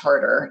is much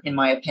harder, in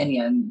my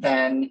opinion,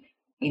 than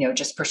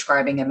just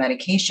prescribing a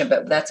medication.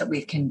 But that's what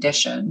we've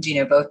conditioned,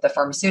 both the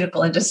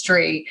pharmaceutical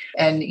industry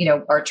and,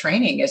 our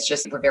training is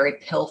just, we're very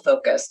pill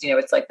focused.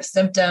 It's like the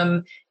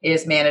symptom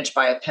is managed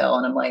by a pill.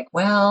 And I'm like,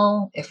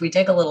 well, if we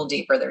dig a little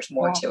deeper, there's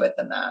more to it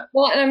than that.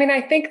 Well, and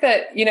I think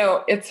that,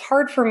 it's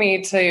hard for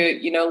me to,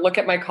 look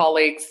at my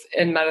colleagues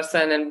in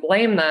medicine and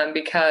blame them,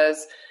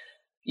 because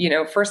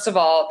First of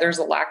all, there's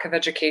a lack of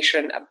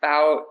education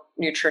about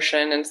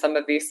nutrition and some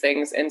of these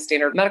things in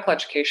standard medical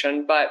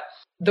education, but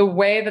the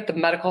way that the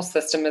medical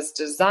system is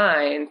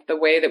designed, the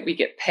way that we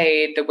get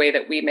paid, the way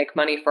that we make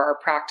money for our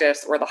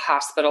practice or the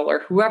hospital or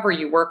whoever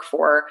you work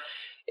for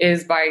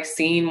is by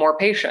seeing more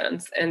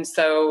patients. And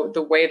so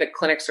the way that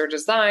clinics are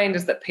designed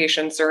is that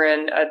patients are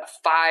in a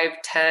 5,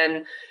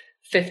 10,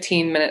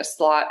 15-minute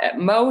slot at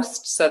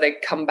most. So they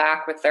come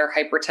back with their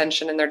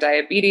hypertension and their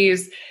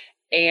diabetes.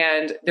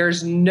 And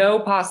there's no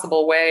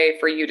possible way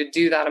for you to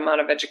do that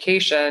amount of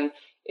education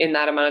in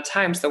that amount of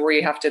time. So where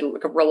you have to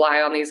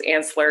rely on these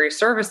ancillary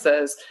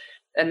services.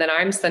 And then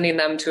I'm sending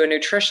them to a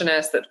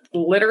nutritionist that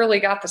literally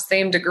got the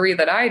same degree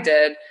that I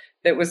did,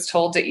 that was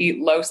told to eat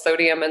low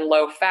sodium and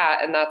low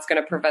fat, and that's going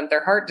to prevent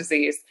their heart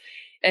disease.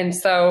 And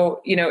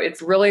so,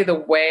 it's really the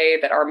way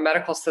that our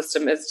medical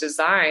system is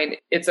designed.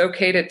 It's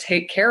okay to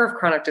take care of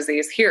chronic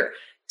disease. Here,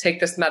 take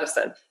this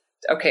medicine.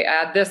 Okay,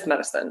 add this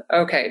medicine.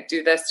 Okay,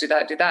 do this, do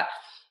that, do that.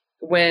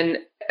 We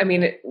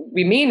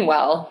mean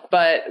well,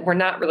 but we're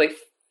not really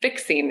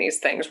fixing these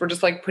things. We're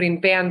just like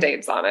putting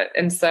Band-Aids on it.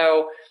 And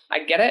so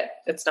I get it.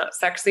 It's not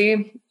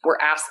sexy. We're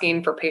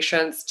asking for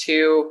patients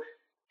to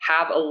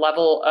have a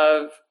level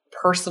of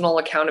personal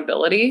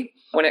accountability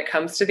when it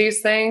comes to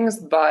these things,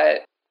 but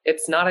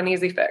it's not an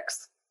easy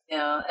fix.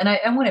 Yeah. And I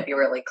want to be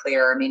really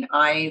clear.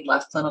 I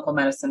left clinical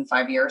medicine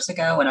 5 years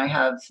ago, and I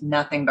have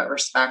nothing but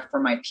respect for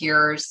my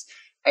peers.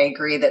 I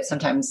agree that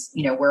sometimes,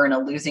 we're in a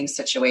losing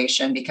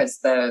situation because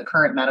the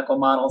current medical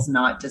model is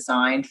not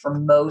designed for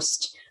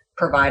most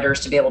providers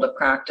to be able to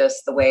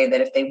practice the way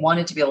that if they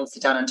wanted to be able to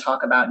sit down and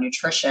talk about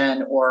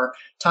nutrition or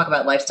talk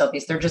about lifestyle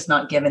piece, they're just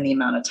not given the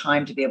amount of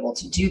time to be able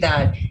to do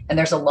that. And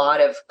there's a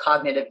lot of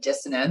cognitive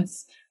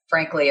dissonance,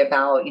 frankly,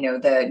 about,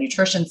 the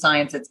nutrition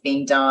science that's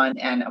being done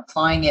and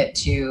applying it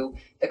to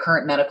the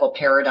current medical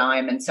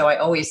paradigm. And so I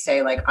always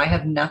say, I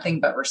have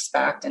nothing but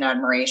respect and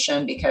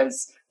admiration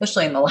because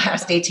especially in the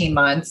last 18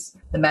 months,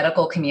 the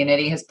medical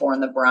community has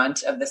borne the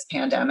brunt of this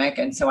pandemic.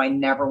 And so I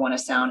never want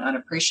to sound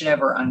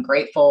unappreciative or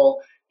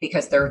ungrateful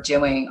because they're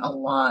doing a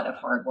lot of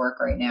hard work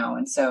right now.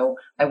 And so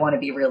I want to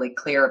be really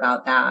clear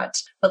about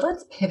that. But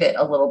let's pivot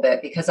a little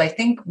bit, because I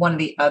think one of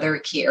the other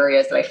key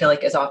areas that I feel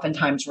like is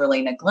oftentimes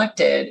really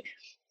neglected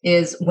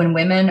is when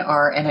women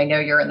are, and I know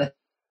you're in the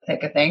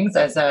thick of things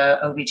as a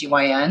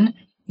OBGYN,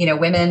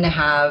 women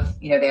have,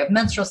 they have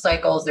menstrual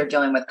cycles, they're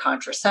dealing with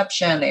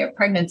contraception, they have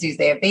pregnancies,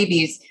 they have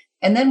babies.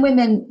 And then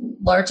women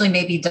largely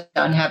may be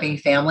done having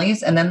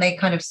families, and then they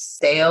kind of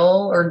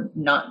sail, or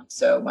not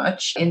so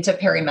much, into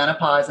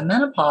perimenopause and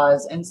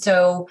menopause. And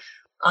so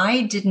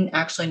I didn't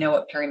actually know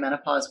what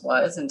perimenopause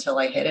was until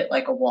I hit it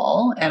like a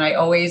wall. And I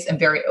always am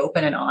very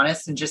open and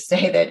honest and just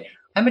say that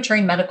I'm a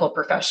trained medical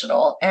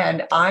professional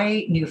and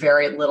I knew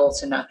very little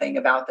to nothing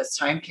about this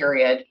time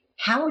period.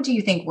 How do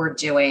you think we're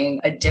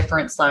doing a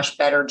different /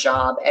 better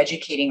job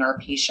educating our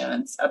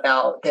patients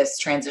about this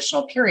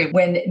transitional period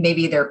when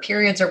maybe their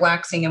periods are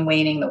waxing and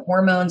waning, the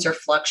hormones are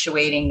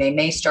fluctuating, they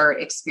may start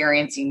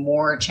experiencing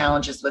more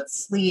challenges with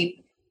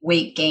sleep,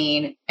 weight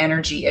gain,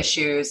 energy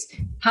issues?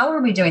 How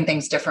are we doing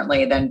things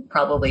differently than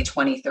probably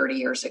 20, 30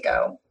 years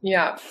ago?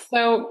 Yeah.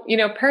 So,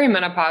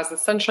 perimenopause,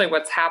 essentially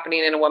what's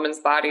happening in a woman's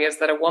body is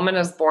that a woman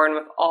is born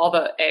with all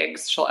the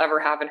eggs she'll ever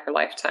have in her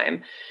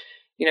lifetime.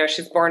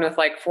 She's born with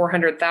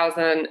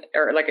 400,000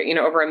 or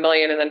over 1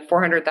 million, and then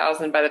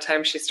 400,000 by the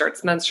time she starts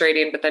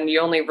menstruating. But then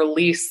you only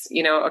release,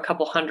 a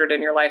couple hundred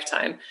in your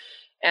lifetime.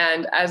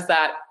 And as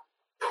that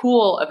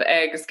pool of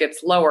eggs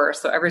gets lower,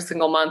 so every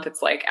single month,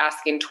 it's like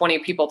asking 20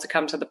 people to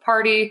come to the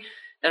party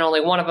and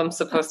only one of them's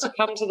supposed to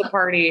come to the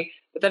party.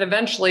 But then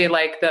eventually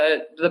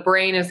the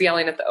brain is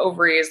yelling at the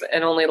ovaries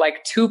and only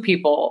 2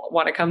 people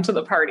want to come to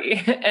the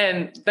party,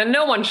 and then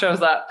no one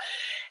shows up.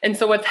 And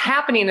so what's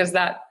happening is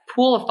that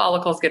pool of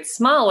follicles gets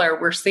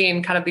smaller. We're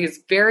seeing kind of these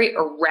very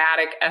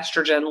erratic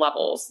estrogen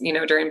levels,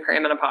 during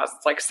perimenopause.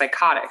 It's like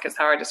psychotic is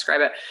how I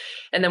describe it.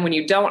 And then when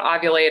you don't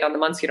ovulate, on the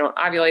months you don't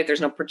ovulate, there's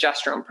no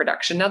progesterone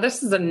production. Now,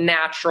 this is a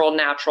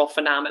natural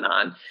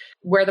phenomenon.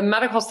 Where the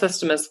medical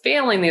system is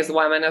failing these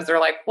women is they're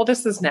like, well,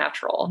 this is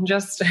natural.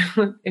 Just,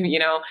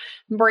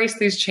 embrace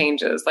these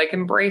changes,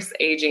 embrace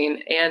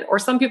aging. Or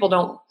some people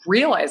don't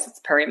realize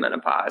it's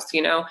perimenopause.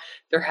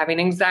 They're having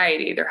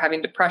anxiety, they're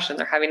having depression,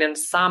 they're having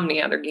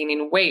insomnia, they're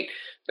gaining weight,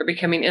 they're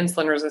becoming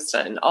insulin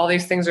resistant. All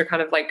these things are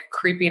kind of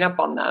creeping up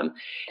on them.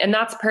 And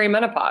that's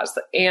perimenopause.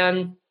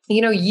 And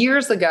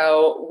years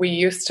ago, we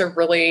used to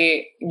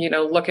really,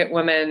 look at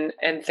women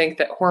and think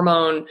that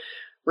hormone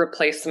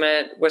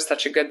replacement was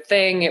such a good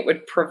thing. It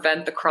would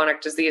prevent the chronic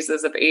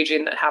diseases of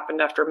aging that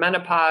happened after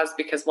menopause,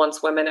 because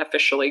once women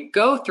officially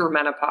go through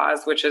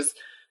menopause, which is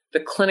the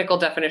clinical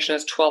definition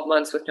is 12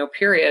 months with no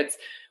periods,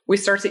 we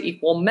start to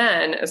equal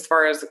men as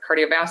far as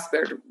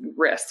cardiovascular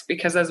risk,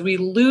 because as we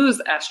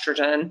lose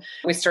estrogen,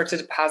 we start to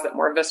deposit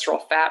more visceral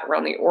fat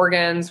around the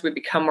organs. We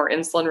become more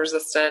insulin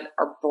resistant.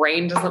 Our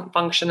brain doesn't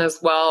function as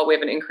well. We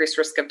have an increased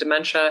risk of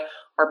dementia.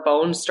 Our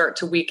bones start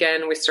to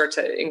weaken. We start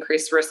to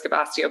increase risk of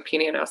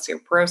osteopenia and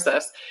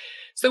osteoporosis.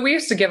 So we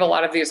used to give a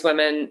lot of these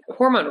women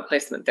hormone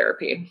replacement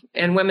therapy,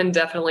 and women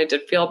definitely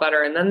did feel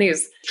better. And then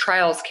these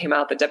trials came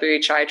out, the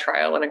WHI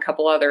trial and a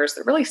couple others,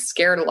 that really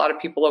scared a lot of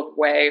people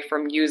away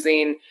from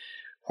using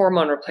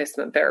hormone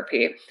replacement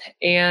therapy.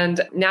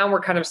 And now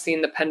we're kind of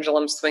seeing the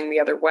pendulum swing the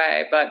other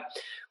way. But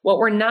what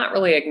we're not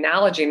really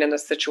acknowledging in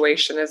this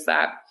situation is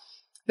that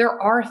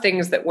there are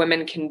things that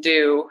women can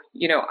do.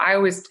 I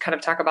always kind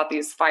of talk about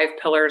these 5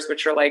 pillars,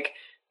 which are like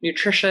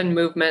nutrition,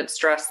 movement,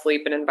 stress,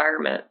 sleep, and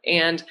environment.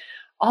 And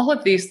all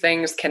of these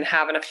things can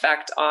have an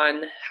effect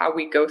on how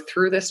we go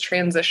through this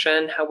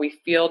transition, how we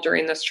feel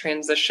during this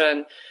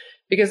transition.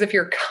 Because if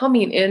you're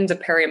coming into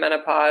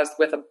perimenopause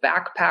with a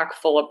backpack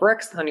full of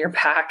bricks on your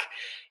back,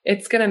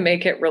 it's going to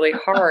make it really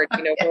hard.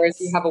 Yes. Whereas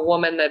you have a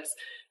woman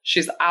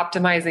she's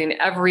optimizing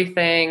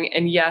everything.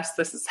 And yes,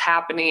 this is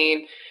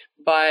happening,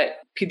 but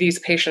these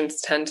patients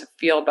tend to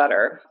feel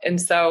better.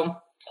 And so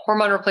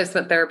hormone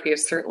replacement therapy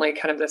is certainly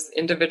kind of this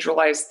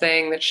individualized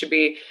thing that should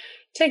be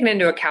taken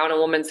into account a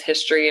woman's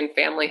history and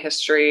family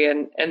history,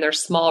 and there's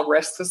small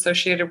risks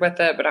associated with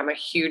it. But I'm a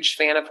huge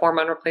fan of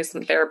hormone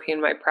replacement therapy in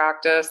my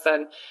practice.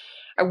 And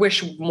I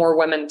wish more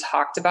women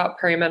talked about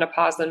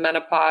perimenopause and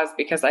menopause,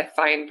 because I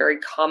find very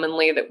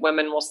commonly that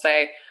women will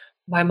say,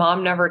 my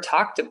mom never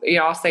talked about,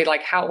 I'll say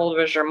like, how old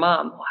was your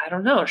mom? Well, I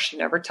don't know. She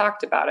never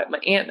talked about it. My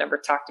aunt never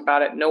talked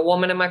about it. No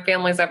woman in my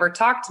family's ever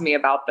talked to me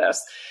about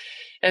this.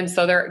 And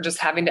so they're just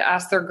having to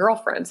ask their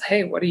girlfriends,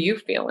 hey, what are you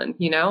feeling?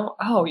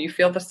 Oh, you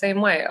feel the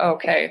same way.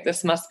 Okay,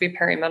 this must be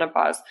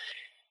perimenopause.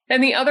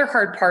 And the other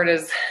hard part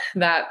is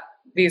that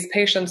these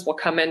patients will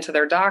come into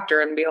their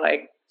doctor and be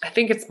like, I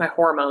think it's my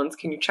hormones.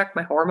 Can you check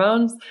my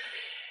hormones?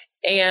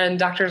 And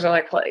doctors are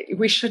like, well,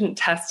 we shouldn't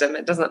test them.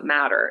 It doesn't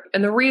matter.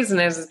 And the reason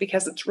is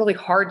because it's really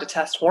hard to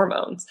test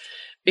hormones,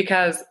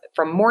 because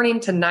from morning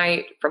to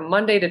night, from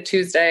Monday to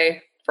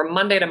Tuesday, from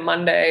Monday to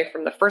Monday,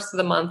 from the first of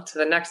the month to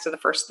the next of the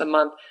first of the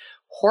month,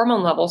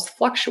 hormone levels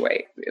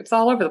fluctuate. It's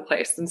all over the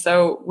place. And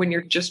so when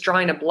you're just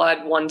drawing a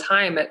blood one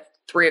time at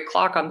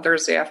 3:00 on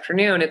Thursday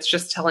afternoon, it's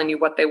just telling you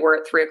what they were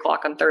at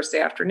 3:00 on Thursday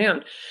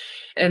afternoon.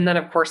 And then,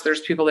 of course, there's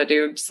people that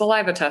do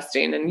saliva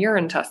testing and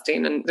urine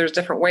testing, and there's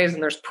different ways,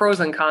 and there's pros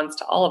and cons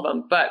to all of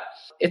them, but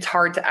it's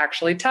hard to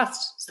actually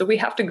test. So we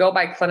have to go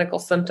by clinical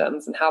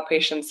symptoms and how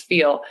patients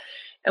feel.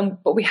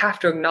 But we have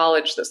to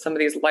acknowledge that some of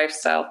these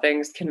lifestyle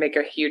things can make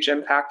a huge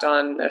impact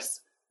on this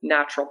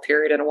natural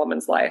period in a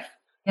woman's life.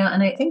 Yeah.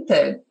 And I think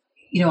that,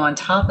 on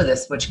top of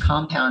this, which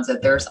compounds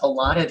it, there's a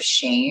lot of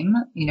shame,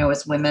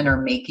 as women are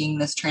making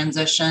this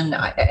transition.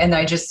 And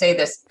I just say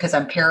this because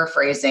I'm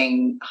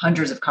paraphrasing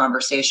hundreds of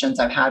conversations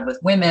I've had with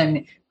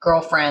women,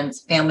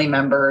 girlfriends, family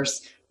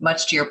members.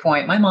 Much to your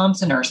point, my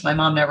mom's a nurse. My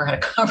mom never had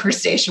a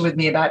conversation with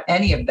me about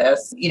any of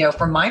this.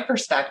 From my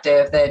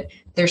perspective, that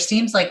there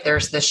seems like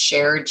there's this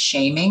shared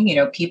shaming.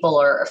 People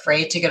are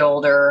afraid to get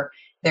older.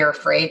 They're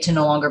afraid to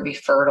no longer be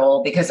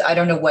fertile because I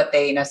don't know what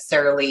they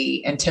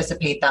necessarily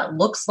anticipate that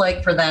looks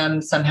like for them.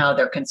 Somehow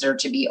they're considered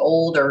to be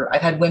old, or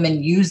I've had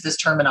women use this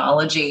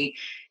terminology.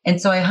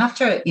 And so I have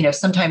to,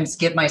 sometimes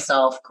give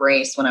myself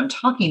grace when I'm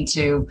talking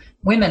to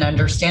women,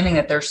 understanding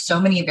that there's so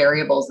many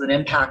variables that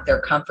impact their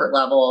comfort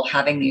level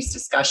having these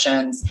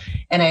discussions.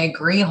 And I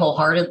agree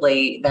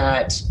wholeheartedly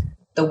that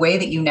the way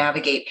that you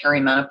navigate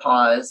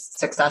perimenopause,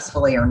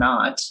 successfully or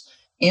not,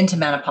 into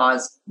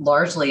menopause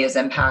largely is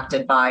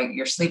impacted by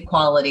your sleep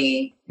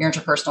quality, your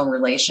interpersonal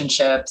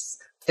relationships,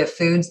 the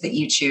foods that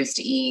you choose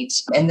to eat.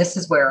 And this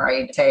is where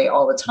I say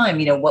all the time,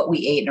 what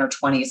we ate in our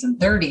 20s and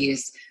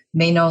 30s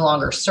may no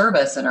longer serve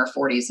us in our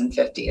 40s and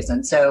 50s.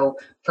 And so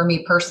for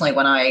me personally,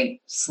 when I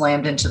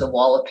slammed into the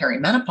wall of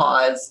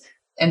perimenopause,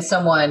 and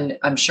someone,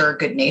 I'm sure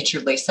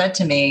good-naturedly said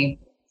to me,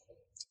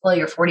 well,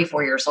 you're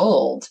 44 years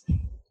old.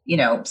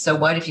 So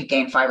what if you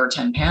gain 5 or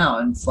 10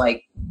 pounds?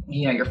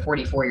 You're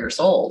 44 years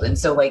old. And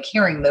so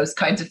hearing those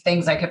kinds of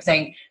things, I kept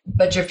saying,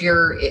 but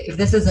if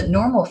this isn't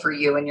normal for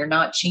you and you're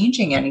not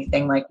changing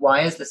anything,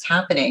 why is this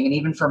happening? And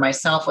even for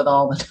myself, with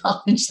all the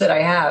knowledge that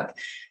I have.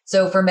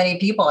 So for many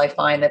people, I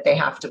find that they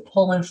have to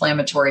pull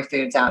inflammatory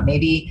foods out.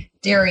 Maybe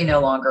dairy no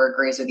longer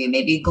agrees with you,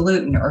 maybe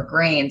gluten or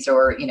grains,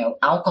 or,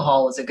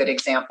 alcohol is a good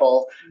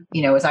example.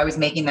 As I was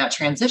making that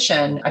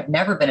transition, I've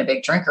never been a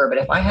big drinker,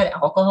 but if I had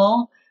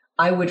alcohol,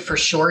 I would for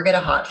sure get a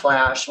hot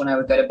flash when I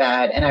would go to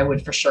bed, and I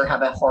would for sure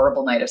have a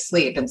horrible night of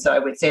sleep. And so I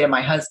would say to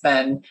my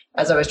husband,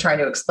 as I was trying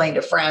to explain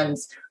to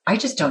friends, I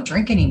just don't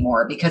drink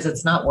anymore because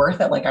it's not worth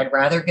it. I'd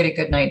rather get a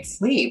good night's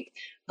sleep.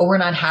 But we're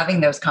not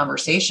having those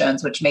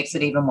conversations, which makes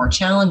it even more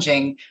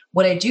challenging.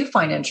 What I do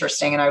find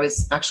interesting, and I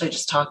was actually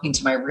just talking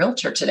to my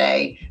realtor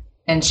today,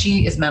 and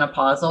she is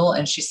menopausal,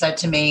 and she said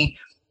to me,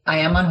 I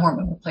am on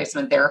hormone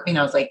replacement therapy. And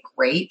I was like,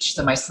 great. She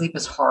said, my sleep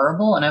is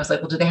horrible. And I was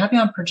like, well, do they have you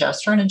on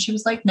progesterone? And she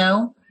was like,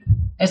 no.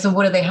 I said,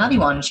 what do they have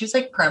you on? And she was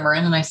like,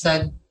 Premarin. And I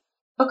said,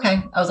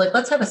 okay. I was like,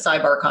 let's have a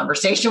sidebar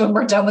conversation when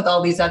we're done with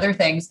all these other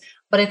things.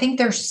 But I think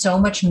there's so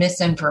much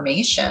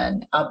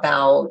misinformation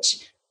about,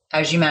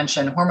 as you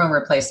mentioned, hormone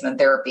replacement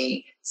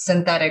therapy,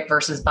 synthetic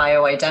versus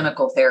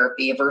bioidentical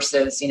therapy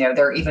versus,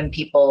 there are even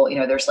people,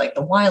 there's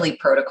the Wiley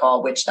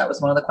protocol, which that was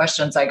one of the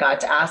questions I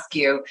got to ask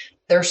you,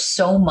 there's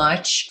so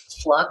much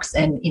flux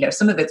and,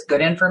 some of it's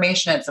good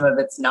information and some of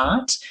it's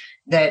not,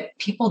 that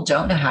people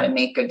don't know how to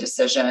make good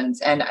decisions.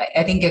 And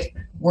I think if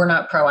we're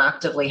not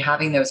proactively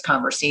having those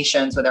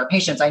conversations with our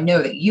patients, I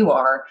know that you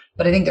are,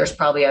 but I think there's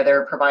probably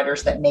other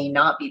providers that may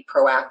not be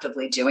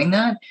proactively doing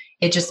that.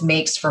 It just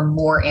makes for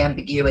more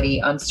ambiguity,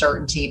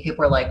 uncertainty.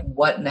 People are like,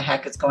 what in the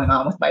heck is going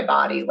on with my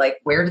body? Like,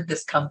 where did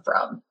this come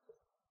from?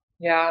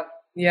 Yeah.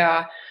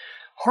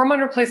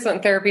 Hormone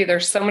replacement therapy,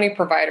 there's so many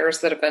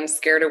providers that have been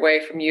scared away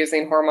from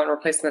using hormone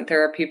replacement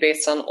therapy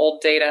based on old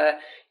data.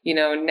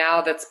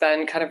 Now that's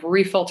been kind of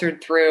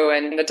refiltered through,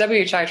 and the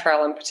WHI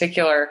trial in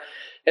particular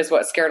is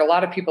what scared a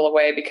lot of people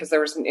away, because there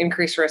was an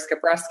increased risk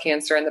of breast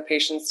cancer in the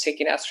patients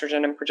taking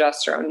estrogen and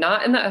progesterone,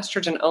 not in the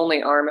estrogen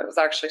only arm. It was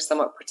actually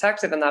somewhat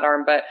protective in that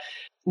arm. But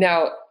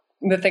now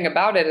the thing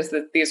about it is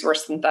that these were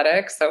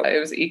synthetic. So it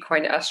was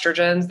equine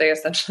estrogens. They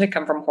essentially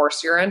come from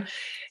horse urine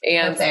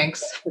and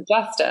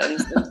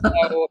progestins. And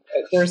so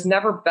there's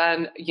never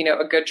been,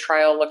 a good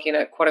trial looking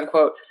at quote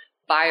unquote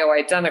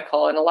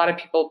bioidentical. And a lot of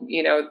people,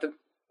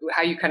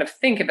 how you kind of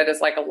think of it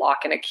as like a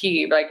lock and a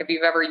key. Like if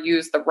you've ever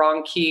used the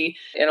wrong key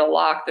in a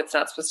lock that's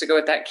not supposed to go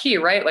with that key,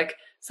 right? Like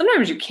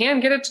sometimes you can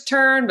get it to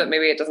turn, but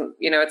maybe it doesn't,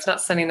 it's not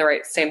sending the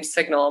same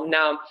signal.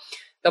 Now,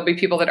 there'll be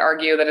people that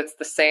argue that it's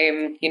the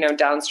same,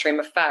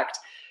 downstream effect.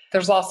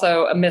 There's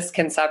also a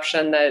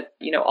misconception that,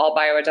 all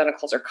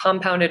bioidenticals are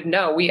compounded.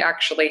 No, we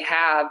actually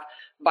have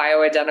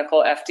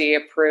bioidentical FDA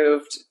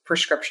approved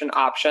prescription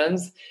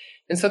options.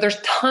 And so there's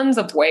tons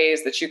of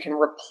ways that you can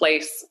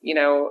replace,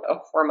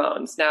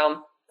 hormones.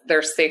 Now,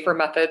 there's safer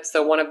methods.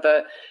 So one of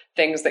the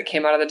things that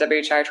came out of the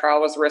WHI trial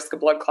was risk of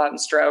blood clot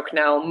and stroke.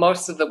 Now,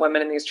 most of the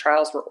women in these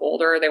trials were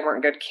older. They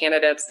weren't good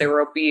candidates. They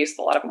were obese.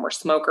 A lot of them were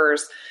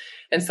smokers.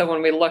 And so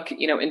when we look,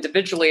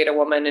 individually at a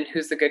woman and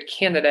who's a good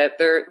candidate,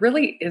 there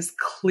really is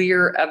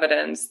clear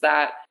evidence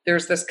that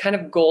there's this kind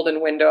of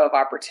golden window of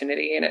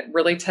opportunity. And it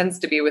really tends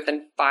to be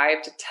within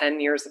 5 to 10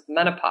 years of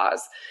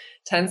menopause.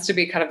 Tends to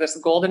be kind of this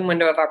golden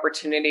window of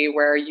opportunity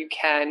where you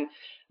can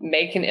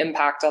make an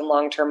impact on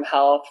long-term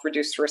health,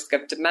 reduce risk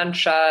of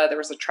dementia. There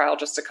was a trial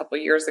just a couple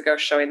of years ago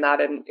showing that,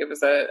 and it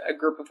was a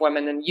group of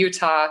women in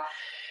Utah.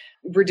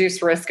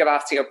 Reduce risk of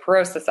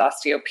osteoporosis,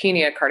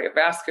 osteopenia,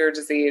 cardiovascular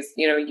disease,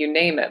 you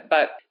name it.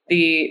 But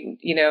the,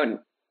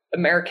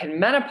 American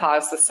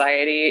Menopause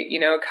Society,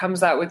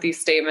 comes out with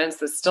these statements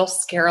that still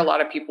scare a lot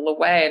of people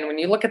away. And when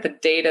you look at the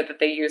data that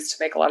they use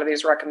to make a lot of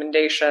these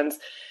recommendations,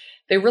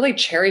 they really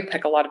cherry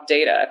pick a lot of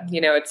data.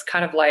 It's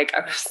kind of like,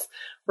 I was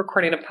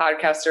recording a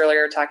podcast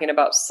earlier talking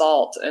about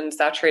salt and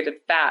saturated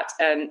fat,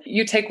 and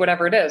you take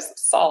whatever it is,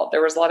 salt,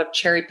 there was a lot of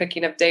cherry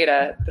picking of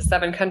data. The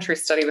 7-country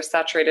study was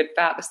saturated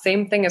fat. The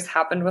same thing has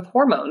happened with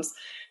hormones.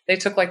 They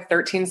took like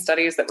 13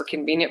 studies that were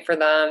convenient for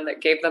them,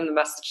 that gave them the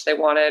message they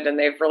wanted, and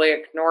they've really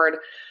ignored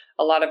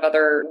a lot of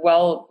other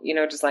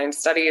designed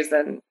studies.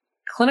 And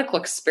clinical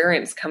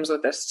experience comes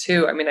with this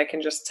too. I mean, I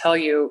can just tell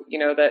you,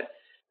 that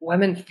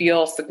women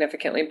feel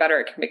significantly better.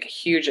 It can make a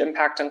huge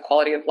impact on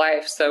quality of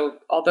life. So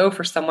although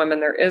for some women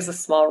there is a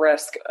small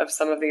risk of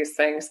some of these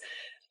things,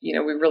 we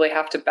really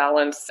have to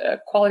balance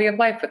quality of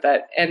life with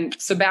it. And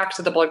so back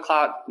to the blood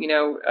clot,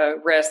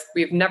 risk,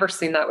 we've never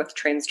seen that with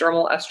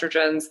transdermal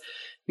estrogens,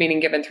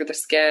 meaning given through the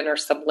skin, or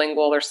sublingual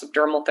or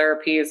subdermal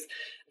therapies.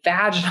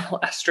 Vaginal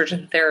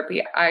estrogen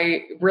therapy,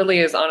 really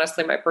is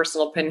honestly my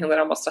personal opinion that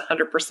almost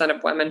 100%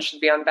 of women should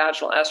be on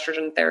vaginal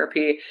estrogen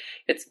therapy.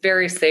 It's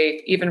very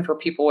safe, even for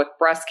people with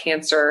breast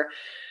cancer.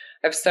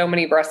 I have so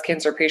many breast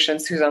cancer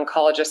patients whose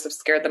oncologists have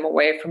scared them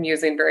away from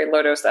using very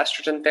low dose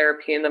estrogen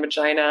therapy in the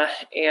vagina.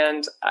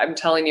 And I'm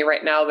telling you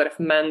right now that if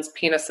men's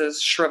penises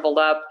shriveled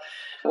up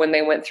when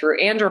they went through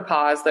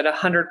andropause, that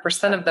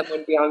 100% of them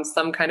would be on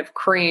some kind of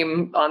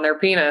cream on their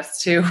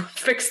penis to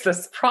fix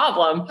this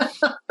problem.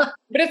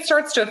 But it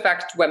starts to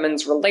affect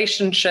women's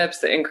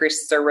relationships. It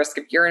increases their risk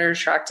of urinary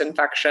tract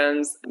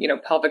infections,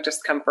 pelvic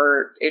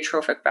discomfort,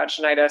 atrophic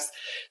vaginitis.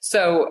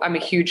 So I'm a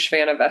huge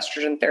fan of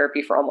estrogen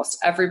therapy for almost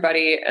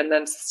everybody. And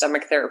then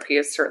systemic therapy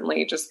is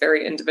certainly just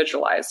very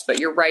individualized. But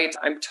you're right.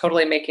 I'm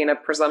totally making a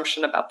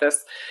presumption about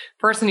this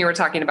person you were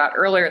talking about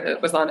earlier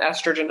that was on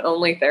estrogen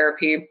only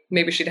therapy.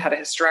 Maybe she'd had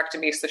a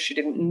hysterectomy, so she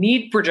didn't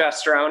need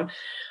progesterone.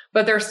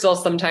 But there's still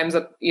sometimes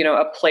a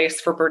place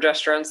for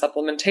progesterone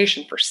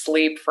supplementation for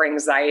sleep, for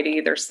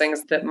anxiety. There's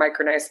things that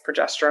micronized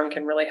progesterone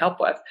can really help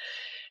with.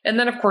 And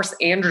then, of course,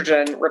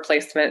 androgen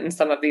replacement in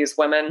some of these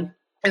women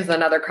is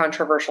another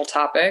controversial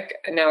topic.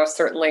 And now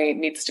certainly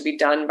needs to be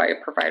done by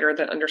a provider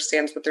that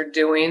understands what they're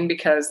doing,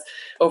 because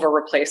over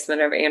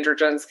replacement of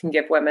androgens can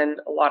give women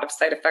a lot of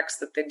side effects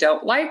that they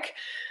don't like.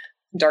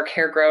 Dark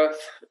hair growth,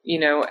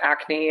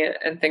 acne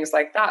and things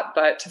like that.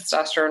 But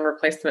testosterone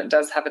replacement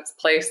does have its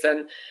place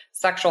in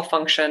sexual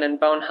function and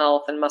bone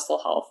health and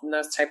muscle health and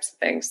those types of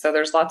things. So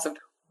there's lots of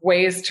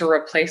ways to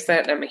replace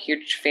it. And I'm a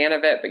huge fan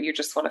of it, but you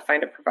just want to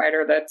find a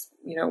provider that's,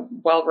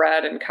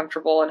 well-read and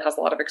comfortable and has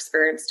a lot of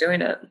experience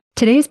doing it.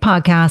 Today's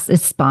podcast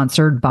is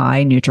sponsored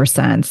by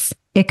NutriSense.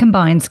 It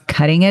combines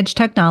cutting-edge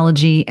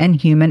technology and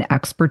human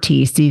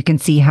expertise so you can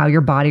see how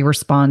your body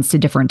responds to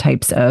different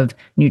types of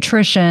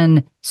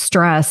nutrition,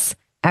 stress,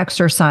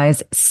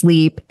 exercise,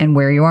 sleep, and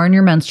where you are in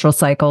your menstrual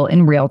cycle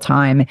in real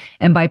time.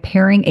 And by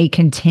pairing a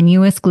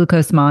continuous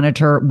glucose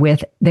monitor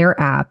with their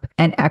app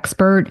and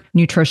expert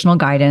nutritional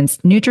guidance,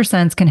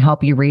 NutriSense can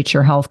help you reach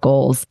your health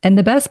goals. And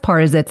the best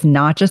part is it's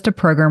not just a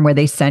program where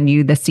they send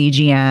you the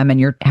CGM and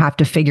you have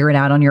to figure it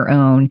out on your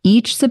own.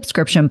 Each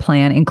subscription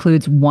plan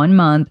includes 1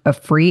 month of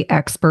free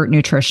expert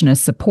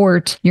nutritionist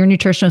support. Your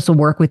nutritionist will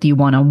work with you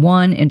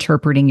one-on-one,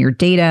 interpreting your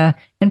data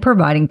and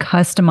providing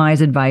customized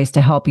advice to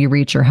help you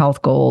reach your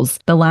health goals.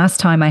 The last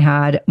time I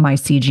had my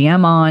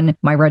CGM on,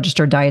 my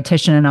registered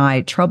dietitian and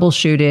I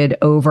troubleshooted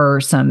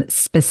over some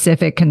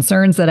specific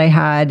concerns that I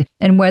had.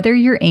 And whether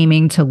you're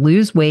aiming to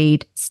lose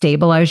weight,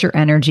 stabilize your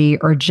energy,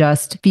 or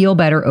just feel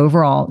better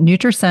overall,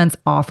 NutriSense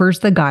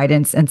offers the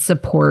guidance and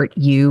support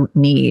you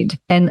need.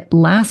 And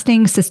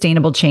lasting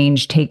sustainable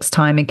change takes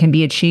time and can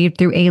be achieved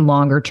through a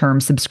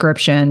longer-term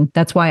subscription.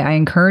 That's why I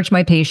encourage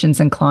my patients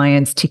and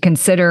clients to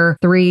consider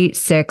 3,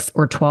 6,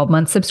 or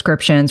 12-month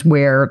subscriptions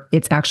where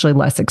it's actually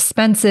less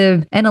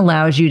expensive and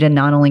allows you to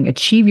not only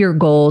achieve your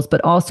goals,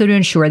 but also to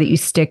ensure that you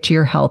stick to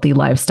your healthy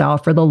lifestyle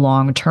for the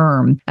long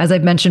term. As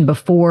I've mentioned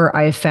before,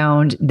 I have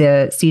found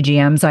the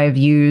CGMs I've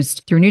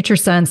used through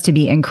NutriSense to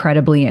be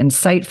incredibly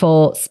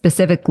insightful,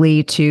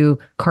 specifically to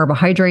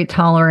carbohydrate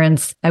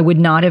tolerance. I would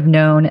not have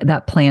known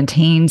that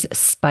plantains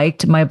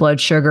spiked my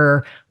blood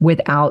sugar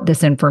without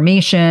this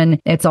information.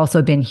 It's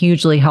also been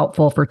hugely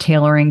helpful for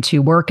tailoring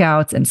to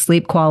workouts and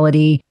sleep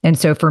quality. And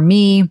so for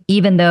me,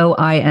 even though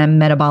I am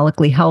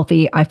metabolically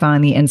healthy, I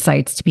find the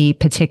insights to be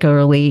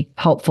particularly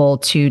helpful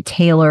to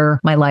tailor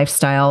my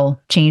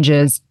lifestyle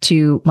changes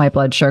to my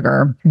blood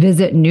sugar.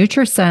 Visit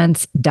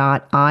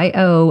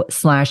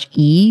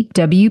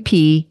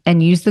nutrisense.io/EWP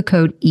and use the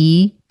code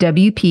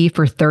EWP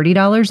for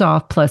 $30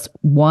 off plus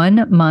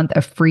 1 month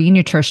of free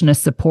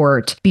nutritionist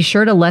support. Be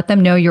sure to let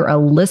them know you're a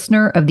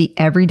listener of the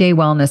Everyday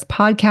Wellness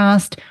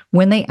podcast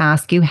when they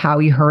ask you how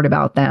you heard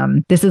about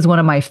them. This is one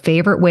of my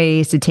favorite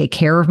ways to take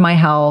care of my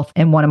health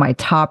and one of my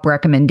top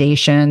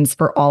recommendations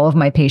for all of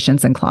my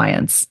patients and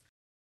clients.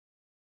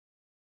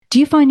 Do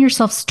you find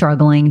yourself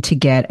struggling to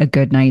get a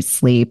good night's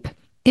sleep?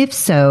 If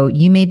so,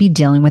 you may be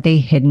dealing with a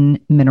hidden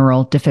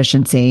mineral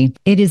deficiency.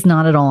 It is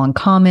not at all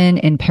uncommon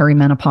in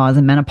perimenopause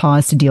and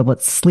menopause to deal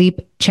with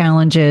sleep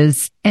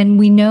challenges. And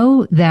we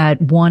know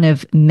that one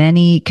of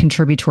many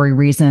contributory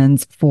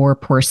reasons for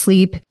poor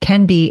sleep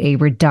can be a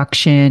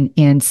reduction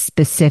in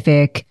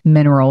specific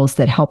minerals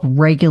that help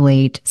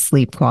regulate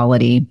sleep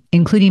quality,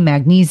 including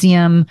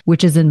magnesium,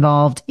 which is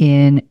involved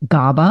in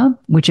GABA,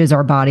 which is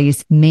our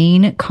body's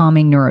main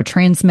calming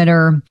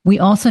neurotransmitter. We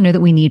also know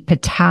that we need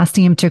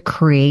potassium to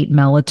create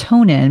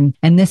melatonin.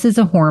 And this is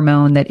a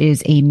hormone that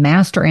is a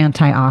master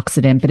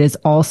antioxidant, but is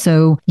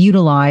also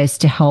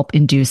utilized to help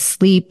induce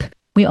sleep.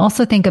 We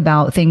also think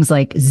about things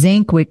like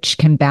zinc, which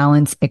can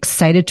balance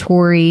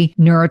excitatory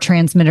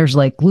neurotransmitters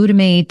like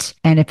glutamate.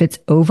 And if it's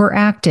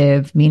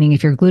overactive, meaning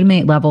if your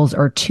glutamate levels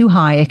are too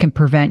high, it can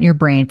prevent your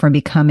brain from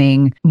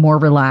becoming more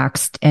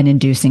relaxed and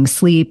inducing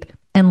sleep.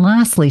 And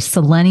lastly,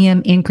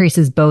 selenium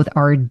increases both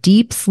our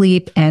deep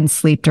sleep and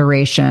sleep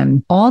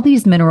duration. All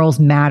these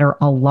minerals matter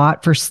a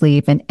lot for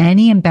sleep, and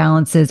any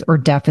imbalances or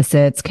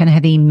deficits can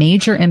have a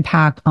major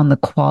impact on the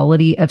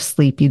quality of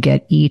sleep you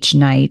get each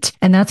night.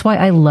 And that's why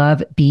I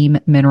love Beam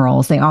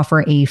Minerals. They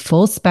offer a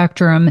full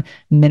spectrum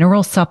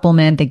mineral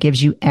supplement that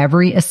gives you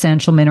every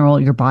essential mineral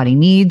your body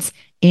needs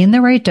in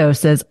the right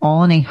doses,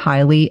 all in a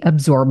highly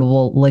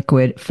absorbable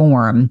liquid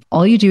form.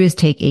 All you do is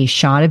take a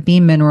shot of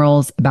Beam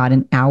Minerals about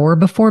an hour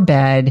before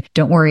bed.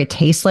 Don't worry, it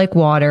tastes like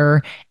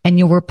water, and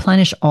you'll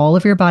replenish all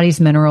of your body's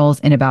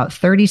minerals in about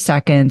 30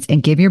 seconds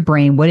and give your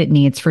brain what it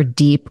needs for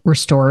deep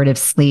restorative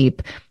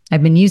sleep.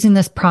 I've been using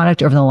this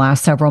product over the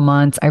last several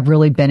months. I've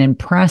really been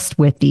impressed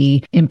with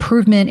the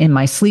improvement in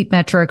my sleep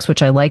metrics,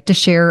 which I like to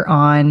share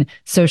on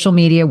social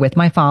media with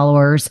my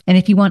followers. And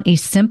if you want a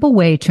simple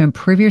way to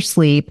improve your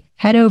sleep,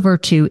 head over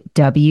to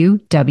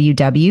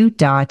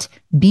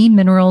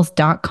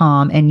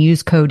www.beamminerals.com and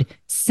use code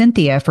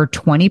Cynthia for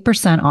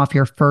 20% off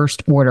your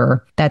first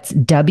order. That's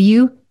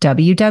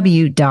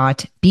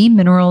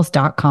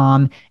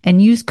www.beamminerals.com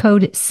and use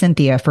code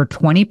Cynthia for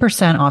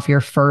 20% off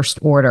your first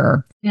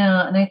order.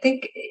 Yeah. And I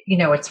think,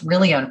 it's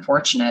really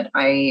unfortunate.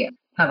 I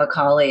have a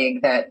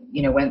colleague that,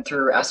 went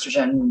through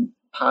estrogen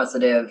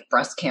positive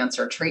breast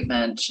cancer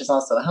treatment. She's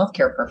also a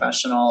healthcare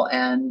professional.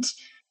 And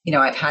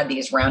I've had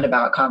these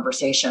roundabout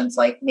conversations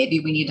like maybe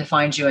we need to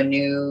find you a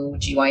new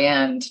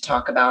GYN to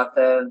talk about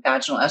the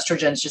vaginal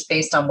estrogens just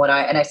based on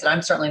and I said,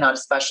 I'm certainly not a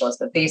specialist,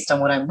 but based on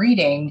what I'm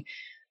reading,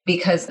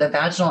 because the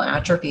vaginal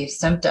atrophy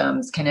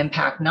symptoms can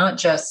impact not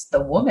just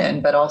the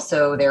woman, but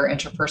also their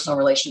interpersonal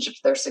relationships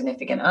with their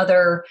significant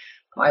other.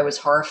 I was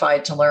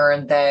horrified to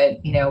learn that,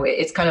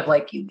 it's kind of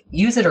like you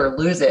use it or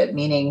lose it,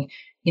 meaning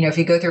if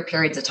you go through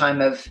periods of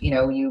time of,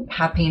 you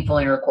have painful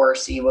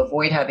intercourse, so you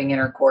avoid having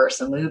intercourse,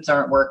 the lubes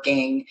aren't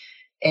working,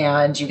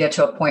 and you get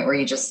to a point where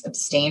you just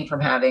abstain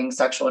from having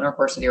sexual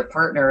intercourse with your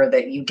partner,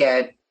 that you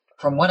get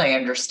from what I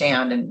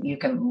understand, and you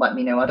can let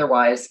me know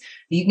otherwise,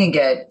 you can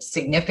get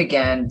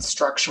significant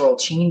structural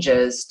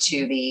changes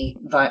to the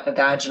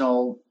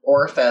vaginal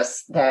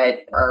orifice that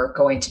are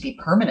going to be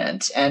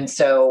permanent. And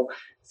so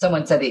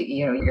someone said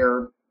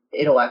that,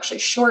 it'll actually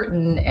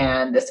shorten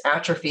and this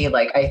atrophy,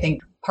 like I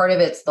think part of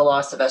it's the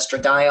loss of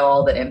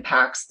estradiol that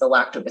impacts the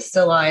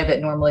lactobacilli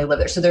that normally live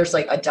there. So there's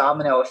like a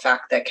domino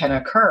effect that can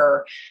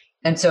occur.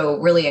 And so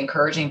really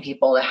encouraging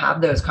people to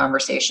have those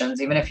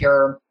conversations, even if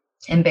you're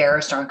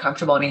embarrassed or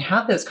uncomfortable. I mean,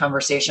 have those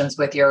conversations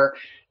with your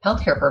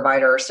healthcare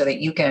provider so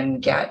that you can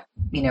get,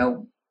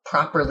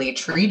 properly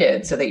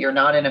treated, so that you're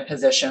not in a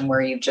position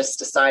where you've just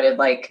decided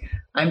like,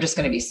 I'm just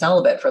going to be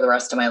celibate for the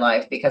rest of my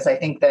life. Because I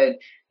think that,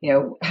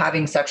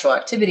 having sexual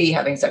activity,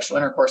 having sexual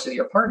intercourse with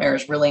your partner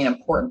is really an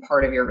important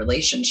part of your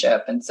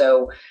relationship. And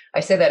so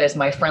I say that as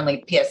my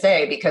friendly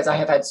PSA, because I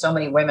have had so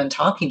many women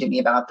talking to me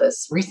about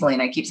this recently.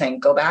 And I keep saying,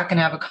 go back and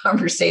have a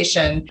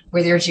conversation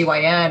with your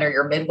GYN or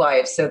your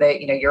midwife so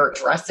that, you're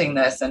addressing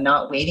this and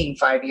not waiting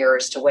 5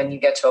 years to when you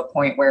get to a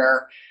point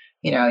where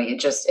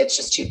it's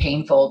just too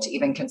painful to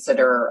even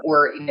consider.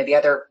 Or, the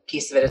other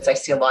piece of it is I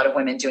see a lot of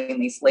women doing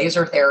these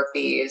laser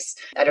therapies.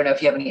 I don't know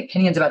if you have any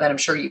opinions about that. I'm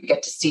sure you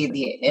get to see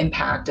the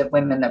impact of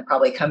women that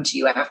probably come to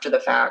you after the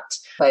fact.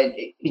 But,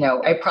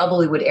 I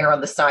probably would err on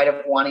the side of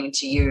wanting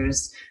to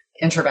use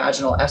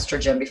intravaginal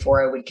estrogen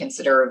before I would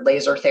consider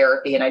laser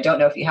therapy. And I don't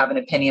know if you have an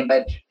opinion,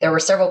 but there were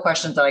several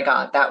questions that I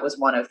got. That was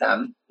one of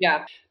them.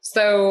 Yeah.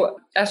 So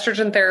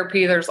estrogen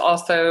therapy, there's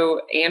also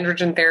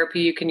androgen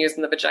therapy you can use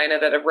in the vagina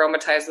that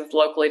aromatizes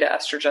locally to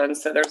estrogen.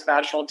 So there's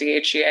vaginal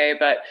DHEA,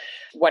 but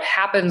what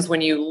happens when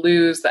you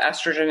lose the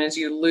estrogen is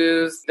you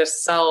lose the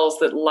cells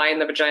that line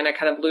the vagina,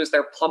 kind of lose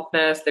their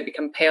plumpness. They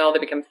become pale, they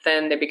become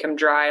thin, they become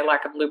dry,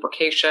 lack of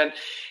lubrication.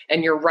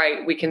 And you're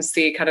right, we can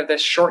see kind of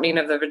this shortening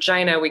of the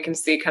vagina. We can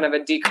see kind of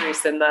a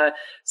decrease in the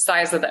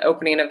size of the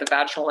opening of the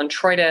vaginal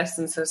introitus.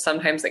 And so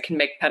sometimes it can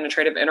make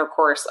penetrative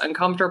intercourse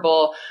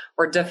uncomfortable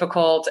or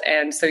difficult.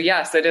 And so,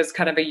 yes, it is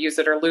kind of a use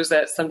it or lose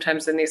it.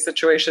 Sometimes in these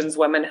situations,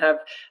 women have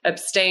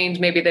abstained.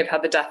 Maybe they've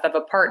had the death of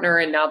a partner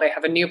and now they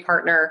have a new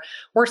partner.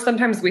 Or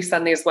sometimes we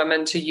send these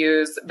women to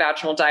use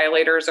vaginal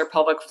dilators or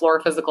pelvic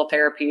floor physical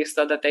therapy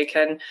so that they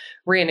can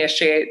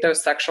reinitiate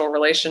those sexual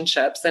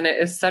relationships. And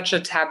it is such a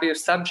taboo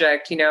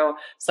subject.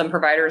 Some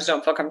providers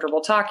don't feel comfortable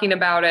talking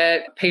about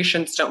it.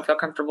 Patients don't feel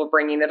comfortable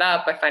bringing it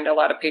up. I find a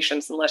lot of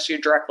patients, unless you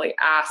directly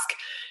ask,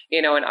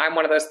 and I'm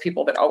one of those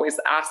people that always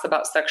asks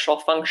about sexual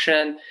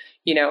function.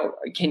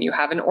 Can you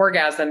have an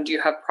orgasm? Do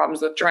you have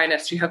problems with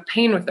dryness? Do you have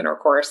pain with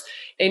intercourse?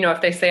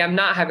 If they say I'm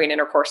not having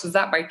intercourse, is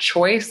that by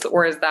choice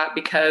or is that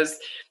because,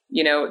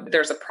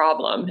 there's a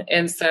problem?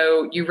 And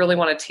so you really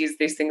want to tease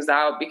these things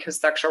out because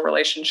sexual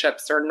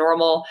relationships are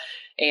normal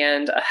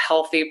and a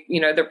healthy,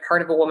 they're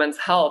part of a woman's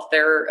health.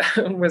 There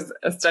was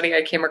a study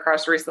I came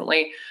across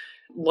recently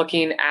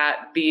looking at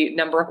the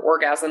number of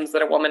orgasms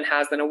that a woman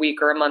has in a week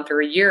or a month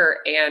or a year,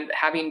 and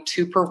having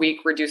 2 per week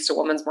reduced a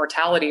woman's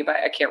mortality by,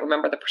 I can't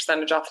remember the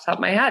percentage off the top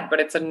of my head, but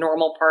it's a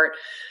normal part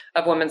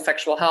of women's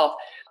sexual health.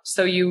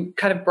 So you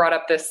kind of brought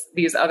up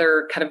these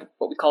other kind of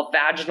what we call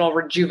vaginal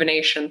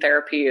rejuvenation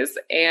therapies.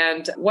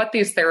 And what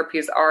these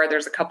therapies are,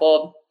 there's a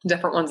couple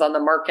different ones on the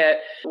market.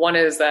 One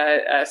is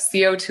a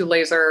CO2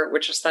 laser,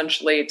 which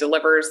essentially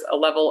delivers a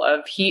level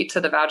of heat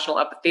to the vaginal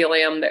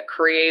epithelium that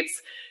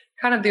creates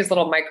kind of these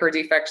little micro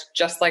defects,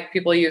 just like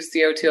people use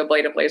CO2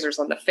 ablative lasers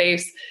on the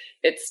face.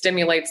 It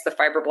stimulates the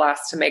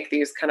fibroblasts to make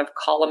these kind of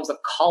columns of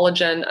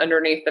collagen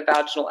underneath the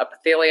vaginal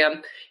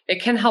epithelium.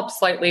 It can help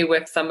slightly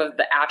with some of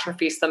the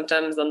atrophy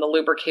symptoms and the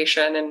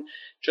lubrication and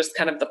just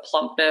kind of the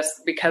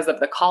plumpness because of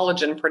the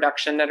collagen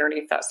production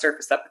underneath that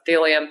surface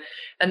epithelium.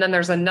 And then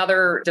there's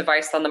another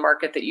device on the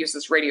market that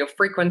uses radio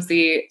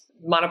frequency,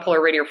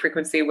 monopolar radio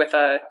frequency with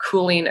a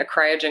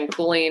cryogen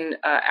cooling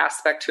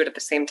aspect to it at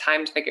the same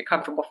time to make it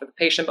comfortable for the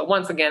patient. But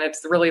once again,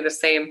 it's really the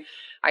same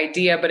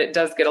idea, but it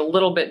does get a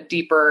little bit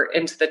deeper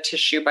into the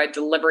tissue by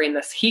delivering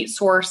this heat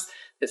source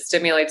that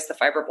stimulates the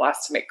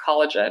fibroblasts to make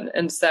collagen.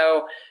 And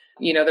so,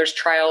 there's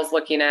trials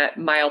looking at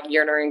mild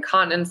urinary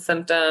incontinence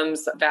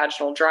symptoms,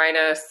 vaginal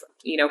dryness,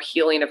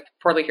 healing of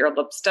poorly healed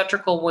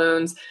obstetrical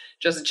wounds,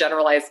 just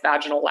generalized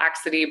vaginal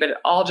laxity, but it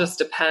all just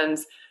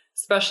depends.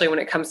 Especially when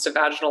it comes to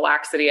vaginal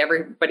laxity,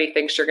 everybody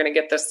thinks you're going to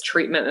get this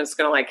treatment and it's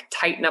going to like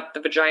tighten up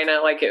the vagina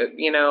like it,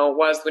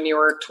 was when you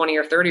were 20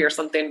 or 30 or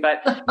something.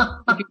 But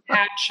if you've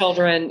had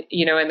children,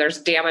 and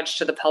there's damage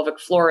to the pelvic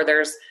floor,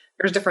 there's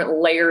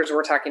different layers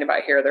we're talking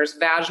about here. There's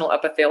vaginal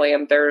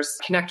epithelium, there's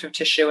connective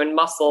tissue and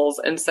muscles.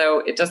 And so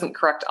it doesn't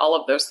correct all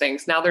of those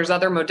things. Now there's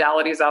other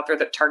modalities out there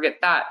that target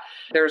that.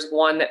 There's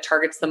one that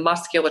targets the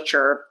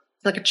musculature,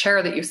 like a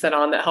chair that you sit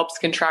on that helps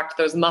contract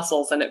those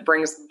muscles and it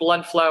brings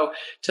blood flow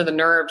to the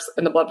nerves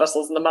and the blood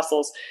vessels and the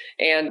muscles.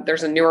 And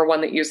there's a newer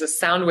one that uses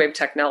sound wave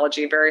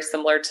technology, very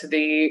similar to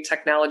the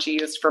technology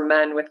used for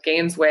men with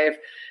Gainswave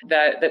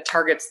that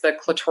targets the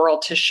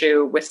clitoral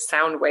tissue with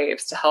sound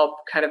waves to help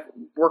kind of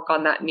work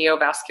on that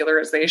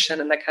neovascularization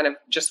and the kind of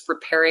just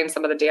repairing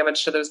some of the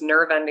damage to those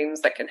nerve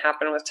endings that can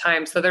happen with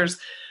time. So there's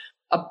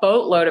a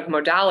boatload of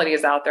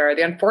modalities out there.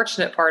 The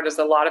unfortunate part is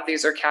a lot of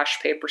these are cash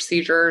pay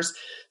procedures.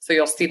 So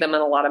you'll see them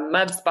in a lot of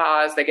med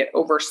spas. They get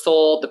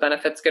oversold. The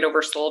benefits get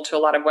oversold to a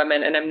lot of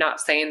women. And I'm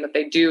not saying that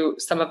they do.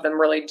 Some of them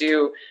really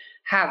do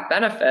have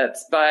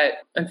benefits, but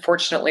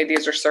unfortunately,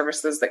 these are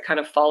services that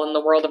kind of fall in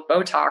the world of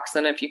Botox.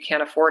 And if you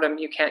can't afford them,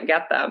 you can't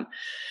get them.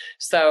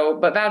 So,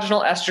 but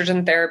vaginal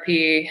estrogen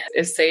therapy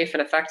is safe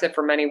and effective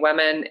for many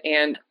women.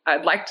 And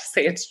I'd like to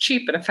say it's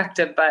cheap and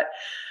effective, but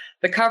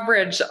the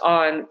coverage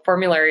on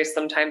formularies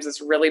sometimes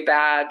is really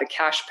bad. The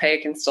cash pay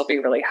can still be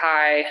really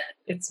high.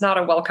 It's not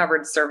a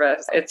well-covered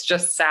service. It's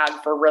just sad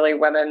for really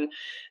women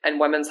and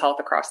women's health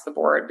across the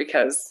board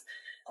because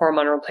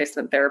hormone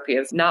replacement therapy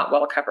is not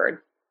well covered.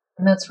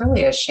 And that's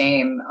really a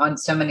shame on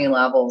so many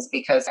levels,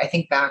 because I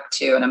think back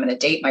to, and I'm going to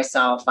date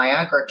myself,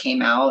 Viagra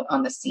came out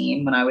on the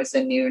scene when I was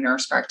a new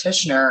nurse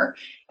practitioner.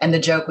 And the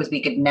joke was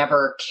we could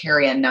never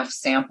carry enough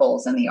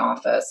samples in the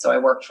office. So I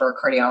worked for a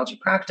cardiology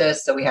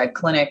practice. So we had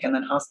clinic and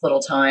then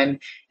hospital time.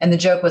 And the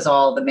joke was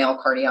all the male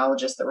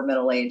cardiologists that were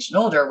middle-aged and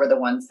older were the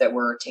ones that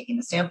were taking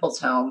the samples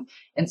home.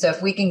 And so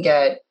if we can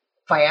get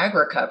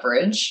Viagra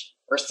coverage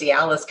or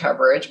Cialis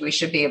coverage, we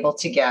should be able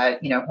to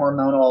get,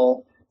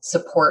 hormonal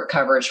support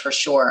coverage for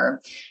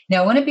sure.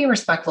 Now, I want to be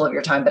respectful of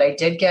your time, but I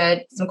did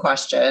get some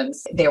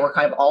questions. They were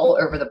kind of all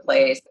over the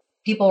place.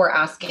 People were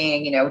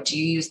asking, do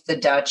you use the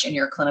Dutch in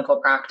your clinical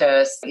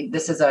practice?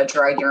 This is a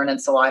dry urine and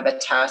saliva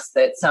test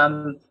that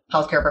some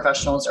healthcare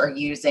professionals are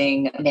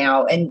using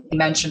now. And you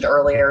mentioned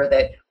earlier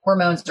that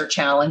hormones are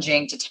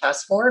challenging to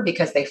test for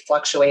because they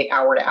fluctuate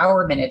hour to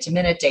hour, minute to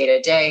minute, day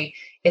to day.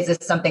 Is this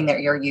something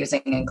that you're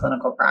using in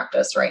clinical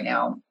practice right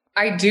now?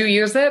 I do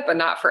use it, but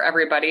not for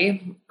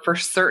everybody. For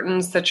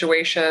certain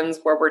situations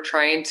where we're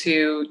trying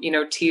to,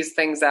 tease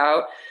things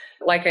out.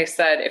 Like I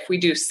said, if we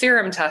do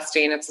serum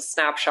testing, it's a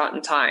snapshot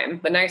in time.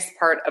 The nice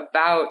part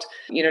about,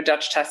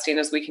 Dutch testing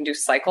is we can do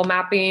cycle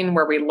mapping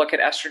where we look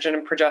at estrogen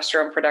and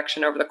progesterone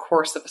production over the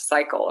course of a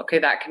cycle. Okay,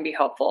 that can be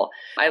helpful.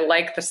 I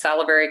like the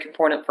salivary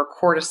component for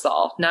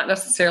cortisol, not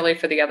necessarily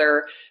for the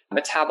other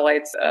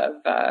metabolites of,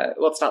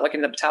 it's not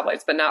looking at the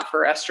metabolites, but not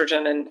for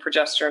estrogen and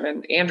progesterone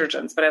and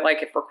androgens, but I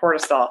like it for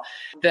cortisol.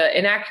 The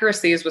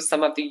inaccuracies with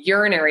some of the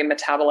urinary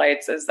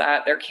metabolites is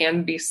that there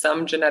can be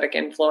some genetic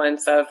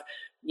influence of,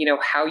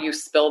 how you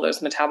spill those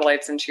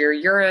metabolites into your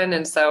urine.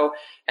 And so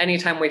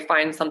anytime we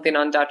find something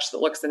on Dutch that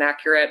looks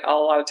inaccurate, I'll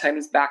a lot of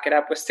times back it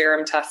up with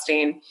serum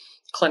testing,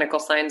 clinical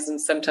signs and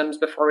symptoms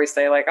before we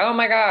say like, oh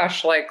my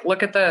gosh, like,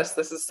 look at this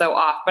is so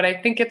off. But I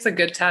think it's a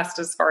good test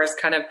as far as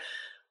kind of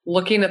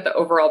looking at the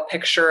overall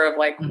picture of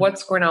like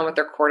what's going on with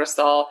their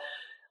cortisol.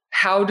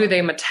 How do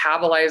they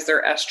metabolize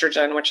their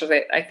estrogen, which is,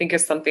 I think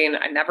is something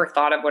I never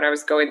thought of when I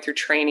was going through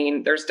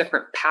training. There's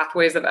different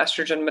pathways of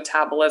estrogen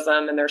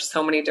metabolism, and there's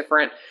so many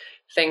different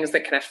things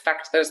that can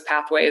affect those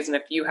pathways. And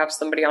if you have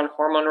somebody on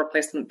hormone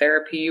replacement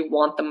therapy, you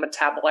want them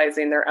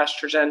metabolizing their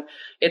estrogen.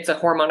 It's a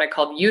hormone I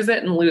called use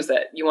it and lose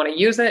it. You want to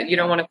use it. You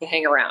don't want it to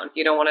hang around.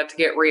 You don't want it to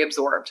get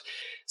reabsorbed.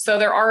 So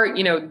there are,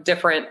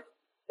 different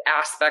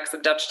aspects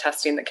of Dutch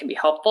testing that can be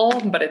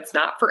helpful, but it's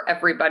not for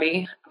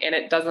everybody. And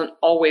it doesn't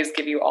always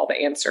give you all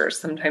the answers.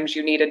 Sometimes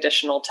you need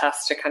additional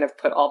tests to kind of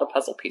put all the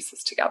puzzle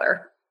pieces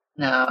together.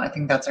 No, I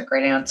think that's a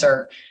great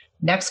answer.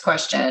 Next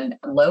question,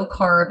 low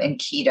carb and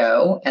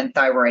keto and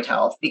thyroid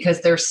health,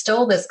 because there's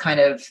still this kind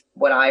of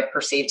what I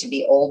perceive to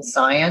be old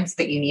science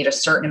that you need a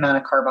certain amount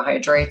of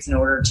carbohydrates in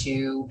order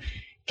to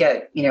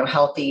get,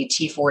 healthy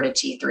T4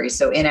 to T3.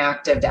 So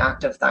inactive to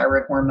active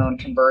thyroid hormone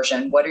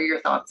conversion. What are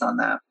your thoughts on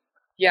that?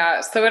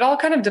 Yeah, so it all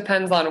kind of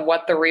depends on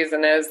what the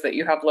reason is that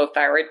you have low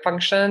thyroid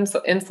function.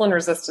 So insulin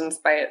resistance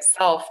by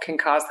itself can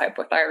cause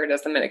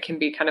hypothyroidism, and it can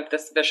be kind of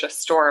this vicious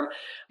storm.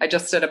 I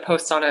just did a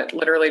post on it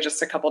literally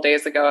just a couple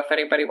days ago, if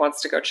anybody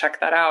wants to go check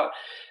that out.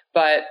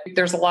 But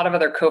there's a lot of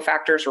other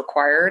cofactors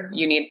required.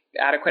 You need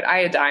adequate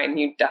iodine.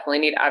 You definitely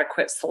need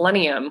adequate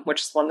selenium,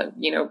 which is one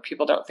that,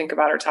 people don't think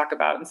about or talk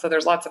about. And so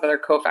there's lots of other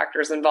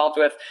cofactors involved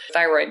with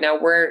thyroid. Now,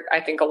 where I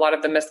think a lot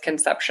of the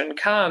misconception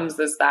comes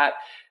is that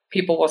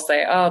people will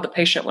say, oh, the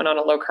patient went on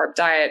a low carb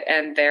diet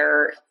and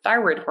their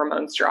thyroid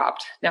hormones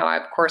dropped. Now, I,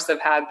 of course,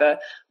 have had the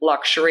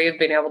luxury of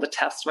being able to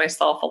test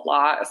myself a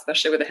lot,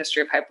 especially with a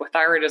history of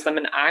hypothyroidism.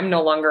 And I'm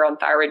no longer on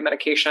thyroid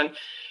medication,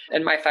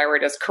 and my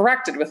thyroid is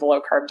corrected with a low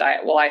carb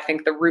diet. Well, I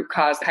think the root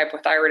cause of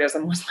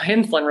hypothyroidism was my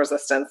insulin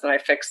resistance, and I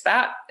fixed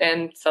that,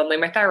 and suddenly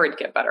my thyroid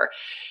get better.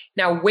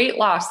 Now, weight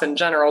loss in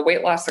general,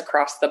 weight loss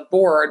across the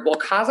board will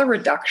cause a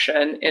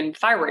reduction in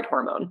thyroid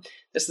hormone.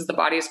 This is the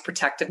body's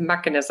protective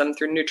mechanism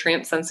through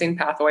nutrient sensing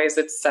pathways.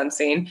 It's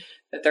sensing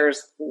that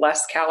there's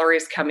less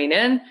calories coming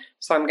in.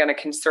 So I'm going to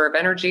conserve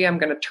energy. I'm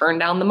going to turn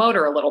down the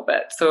motor a little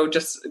bit. So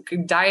just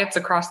diets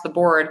across the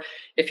board,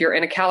 if you're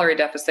in a calorie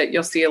deficit,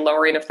 you'll see a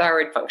lowering of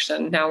thyroid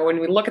function. Now, when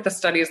we look at the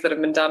studies that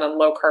have been done on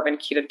low carb and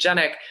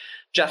ketogenic,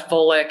 Jeff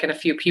Volek and a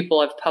few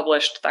people have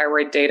published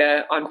thyroid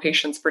data on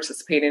patients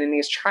participating in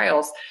these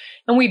trials.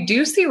 And we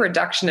do see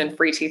reduction in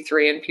free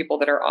T3 in people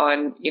that are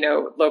on,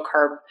 low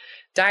carb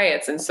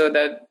diets. And so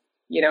the,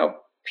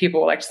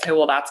 people like to say,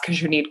 well, that's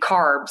because you need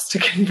carbs to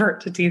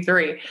convert to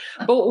T3.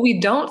 But what we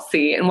don't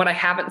see, and what I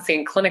haven't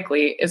seen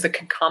clinically, is a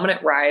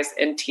concomitant rise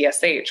in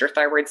TSH, or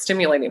thyroid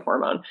stimulating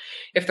hormone.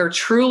 If they're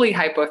truly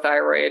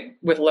hypothyroid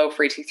with low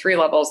free T3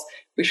 levels,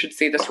 we should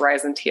see this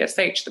rise in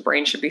TSH. The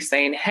brain should be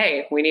saying,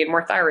 hey, we need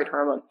more thyroid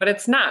hormone, but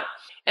it's not.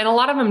 And a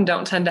lot of them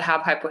don't tend to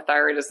have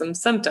hypothyroidism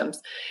symptoms.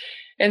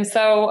 And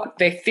so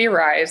they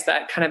theorize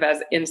that kind of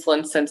as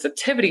insulin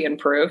sensitivity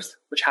improves,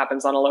 which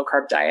happens on a low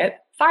carb diet,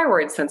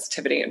 thyroid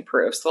sensitivity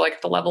improves. So like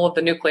at the level of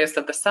the nucleus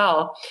of the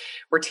cell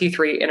where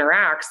T3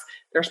 interacts,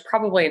 there's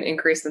probably an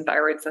increase in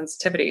thyroid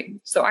sensitivity.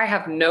 So I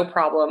have no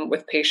problem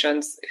with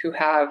patients who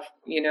have,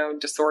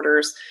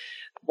 disorders.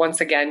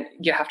 Once again,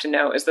 you have to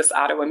know, is this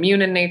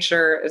autoimmune in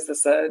nature? Is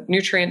this a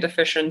nutrient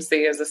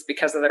deficiency? Is this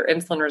because of their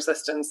insulin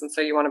resistance? And so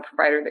you want a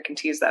provider that can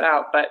tease that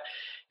out, but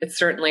it's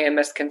certainly a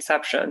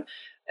misconception.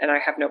 And I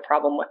have no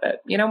problem with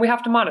it. We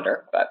have to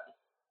monitor, but.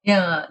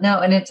 Yeah, no,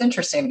 and it's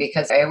interesting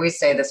because I always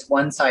say this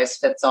one size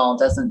fits all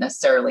doesn't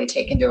necessarily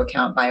take into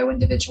account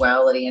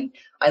bioindividuality. And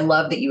I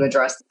love that you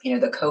addressed,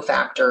 the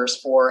cofactors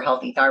for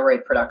healthy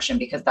thyroid production,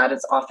 because that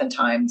is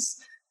oftentimes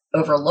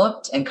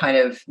overlooked and kind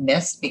of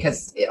missed,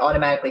 because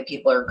automatically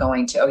people are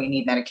going to, you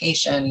need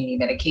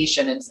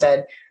medication.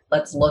 Instead,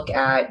 let's look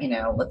at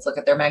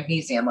their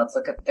magnesium, let's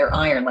look at their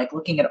iron, like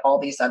looking at all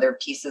these other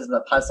pieces of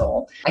the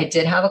puzzle. I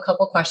did have a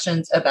couple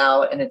questions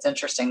about, and it's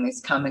interesting,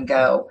 these come and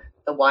go,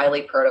 the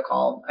Wiley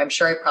protocol. I'm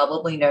sure I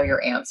probably know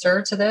your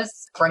answer to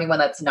this. For anyone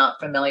that's not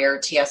familiar,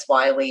 T.S.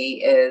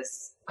 Wiley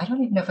is, I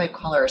don't even know if I'd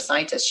call her a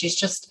scientist. She's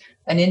just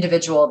an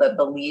individual that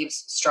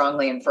believes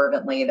strongly and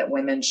fervently that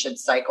women should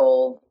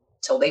cycle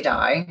till they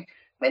die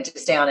and to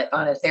stay on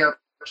a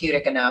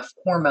therapeutic enough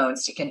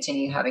hormones to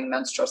continue having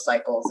menstrual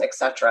cycles,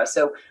 etc.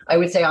 So I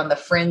would say on the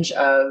fringe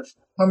of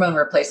hormone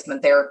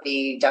replacement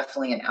therapy,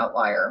 definitely an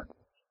outlier.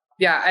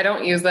 Yeah, I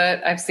don't use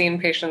it. I've seen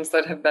patients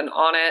that have been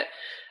on it.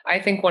 I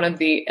think one of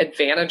the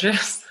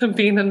advantages of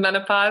being in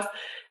menopause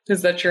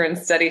is that you're in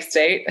steady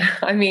state.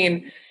 I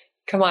mean,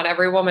 come on,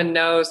 every woman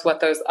knows what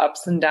those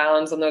ups and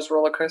downs and those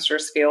roller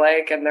coasters feel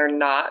like, and they're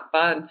not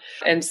fun.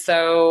 And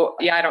so,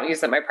 yeah, I don't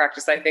use it in my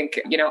practice. I think,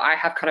 I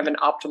have kind of an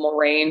optimal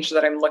range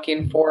that I'm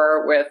looking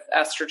for with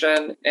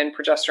estrogen and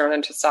progesterone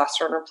and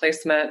testosterone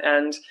replacement.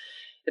 And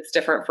it's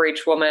different for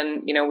each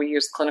woman. We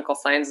use clinical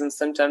signs and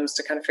symptoms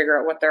to kind of figure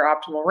out what their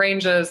optimal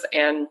range is.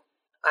 And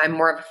I'm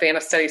more of a fan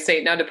of steady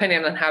state. Now,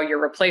 depending on how you're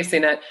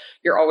replacing it,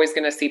 you're always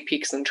going to see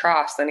peaks and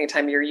troughs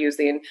anytime you're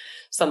using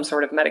some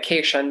sort of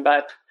medication.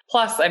 But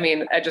plus,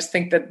 I just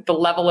think that the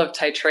level of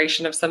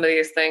titration of some of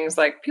these things,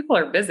 like people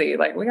are busy,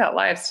 like we got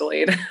lives to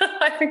lead.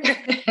 I think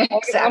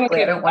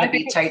exactly. I don't want to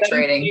be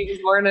titrating. Is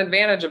more an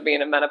advantage of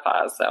being in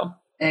menopause. So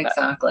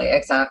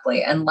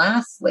exactly. And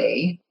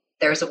lastly,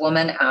 there's a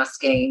woman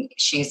asking,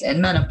 she's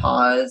in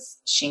menopause.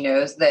 She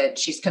knows that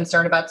she's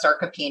concerned about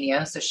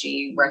sarcopenia. So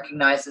she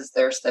recognizes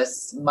there's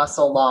this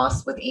muscle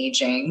loss with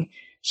aging.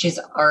 She's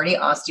already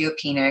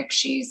osteopenic.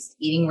 She's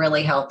eating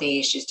really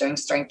healthy. She's doing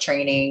strength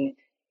training.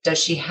 Does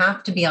she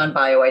have to be on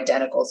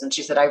bioidenticals? And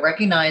she said, I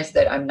recognize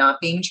that I'm not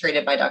being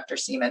treated by Dr.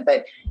 Seaman,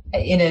 but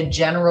in a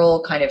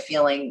general kind of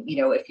feeling,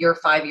 if you're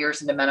 5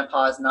 years into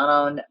menopause, not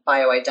on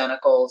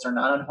bioidenticals or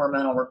not on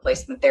hormonal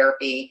replacement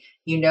therapy,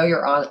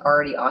 you're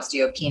already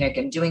osteopenic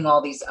and doing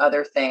all these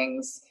other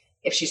things.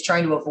 If she's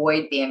trying to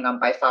avoid being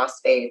on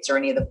biphosphates or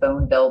any of the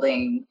bone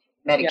building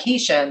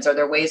medications, are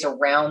there ways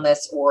around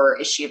this, or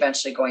is she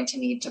eventually going to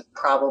need to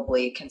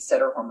probably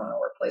consider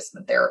hormonal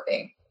replacement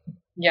therapy?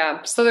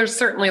 Yeah. So there's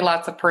certainly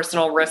lots of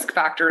personal risk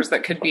factors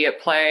that could be at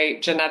play.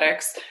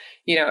 Genetics,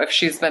 if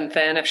she's been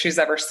thin, if she's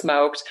ever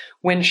smoked,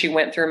 when she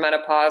went through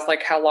menopause,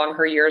 like how long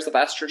her years of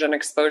estrogen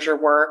exposure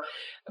were.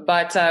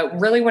 But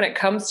really, when it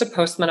comes to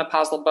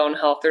postmenopausal bone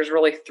health, there's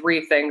really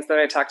three things that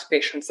I talk to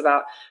patients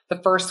about. The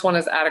first one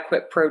is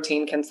adequate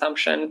protein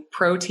consumption.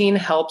 Protein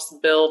helps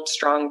build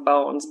strong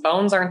bones.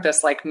 Bones aren't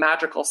this like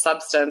magical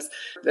substance.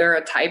 They're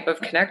a type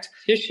of connective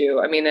tissue.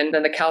 And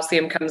then the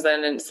calcium comes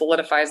in and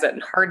solidifies it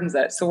and hardens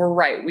it. So we're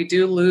right. We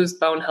do lose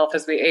bone health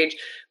as we age,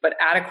 but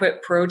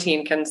adequate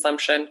protein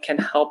consumption can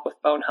help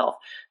with bone health.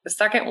 The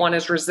second one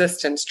is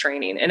resistance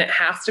training, and it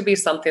has to be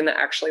something that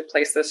actually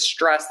places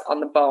stress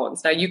on the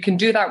bones. Now, you can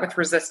do that with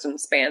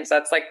resistance bands.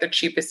 That's like the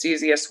cheapest,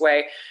 easiest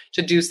way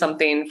to do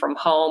something from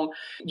home,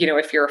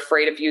 if you're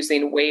afraid of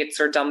using weights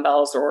or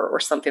dumbbells or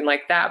something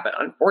like that. But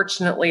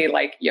unfortunately,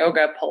 like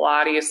yoga,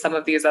 Pilates, some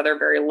of these other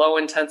very low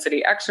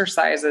intensity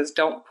exercises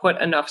don't put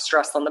enough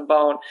stress on the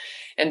bone.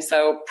 And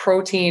so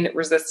protein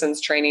resistance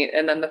training.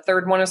 And then the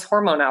third one is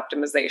hormone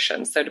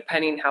optimization. So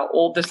depending how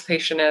old this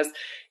patient is,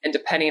 and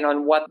depending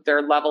on what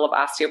their level of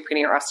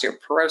osteopenia or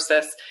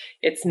osteoporosis,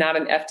 it's not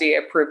an FDA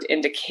approved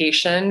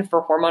indication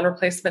for hormone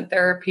replacement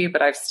therapy,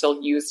 but I've still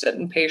used it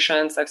in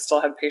patients. I've still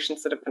had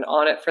patients that have been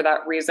on it for that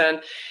reason.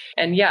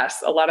 And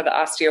yes, a lot of the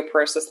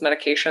osteoporosis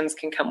medications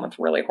can come with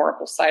really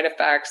horrible side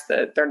effects,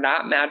 that they're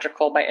not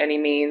magical by any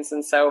means.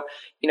 And so,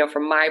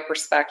 from my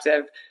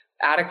perspective,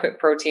 adequate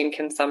protein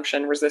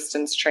consumption,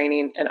 resistance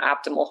training, and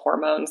optimal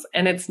hormones.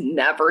 And it's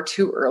never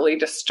too early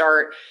to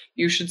start.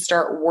 You should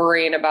start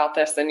worrying about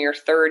this in your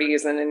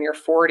 30s and in your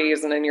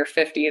 40s and in your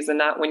 50s, and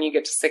not when you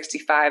get to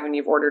 65 and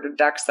you've ordered a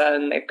DEXA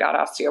and they've got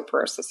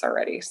osteoporosis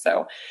already.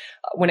 So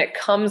when it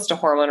comes to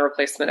hormone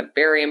replacement, a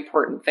very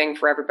important thing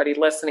for everybody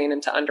listening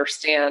and to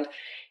understand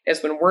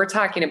is when we're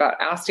talking about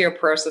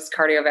osteoporosis,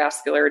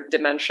 cardiovascular,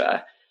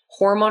 dementia,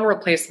 hormone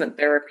replacement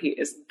therapy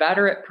is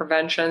better at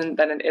prevention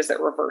than it is at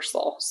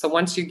reversal. So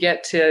once you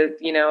get to,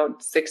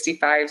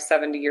 65,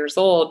 70 years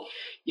old,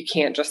 you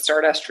can't just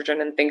start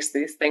estrogen and think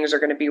these things are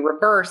going to be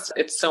reversed.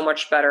 It's so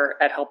much better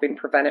at helping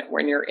prevent it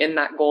when you're in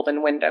that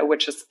golden window,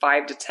 which is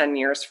 5 to 10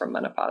 years from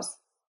menopause.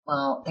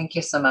 Well, thank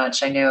you so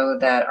much. I know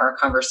that our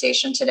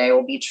conversation today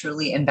will be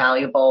truly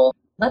invaluable.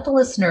 Let the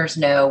listeners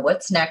know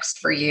what's next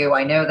for you.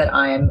 I know that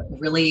I'm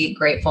really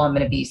grateful. I'm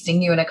going to be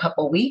seeing you in a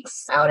couple of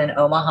weeks out in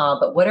Omaha,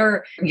 but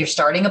you're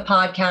starting a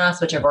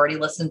podcast, which I've already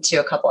listened to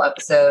a couple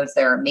episodes.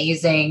 They're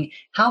amazing.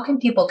 How can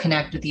people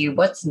connect with you?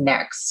 What's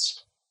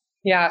next?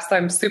 Yeah, so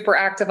I'm super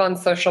active on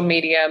social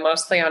media,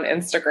 mostly on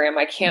Instagram.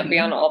 I can't be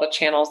on all the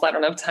channels. I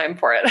don't have time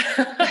for it.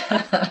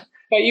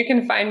 But you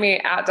can find me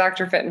at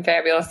Dr. Fit and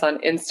Fabulous on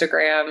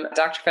Instagram,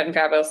 Dr. Fit and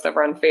Fabulous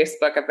over on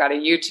Facebook. I've got a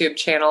YouTube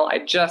channel. I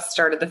just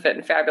started the Fit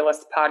and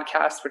Fabulous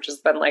podcast, which has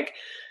been like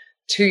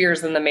 2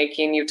 years in the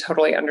making. You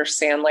totally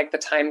understand like the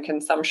time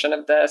consumption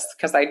of this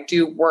because I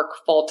do work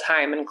full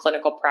time in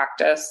clinical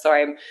practice. So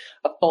I'm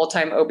a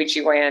full-time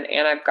OBGYN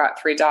and I've got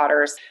 3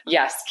 daughters.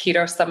 Yes,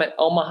 Keto Summit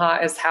Omaha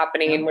is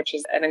happening, which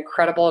is an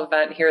incredible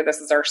event here. This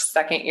is our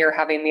second year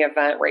having the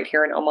event right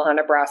here in Omaha,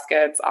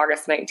 Nebraska. It's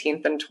August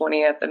 19th and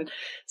 20th. And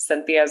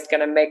Cynthia is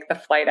going to make the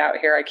flight out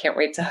here. I can't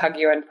wait to hug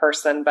you in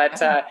person, but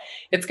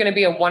it's going to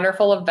be a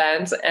wonderful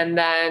event. And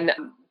then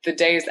the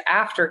days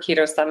after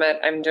Keto Summit,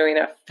 I'm doing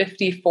a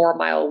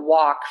 54-mile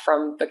walk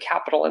from the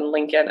Capitol in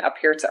Lincoln up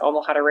here to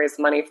Omaha to raise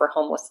money for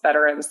homeless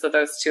veterans. So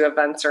those 2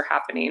 events are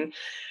happening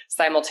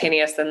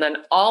simultaneous. And then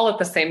all at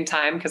the same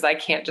time, because I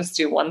can't just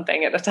do one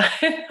thing at a time,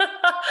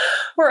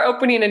 we're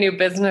opening a new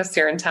business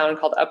here in town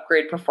called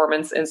Upgrade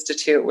Performance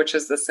Institute, which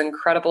is this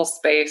incredible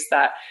space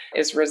that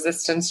is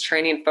resistance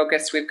training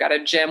focused. We've got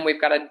a gym,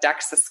 we've got a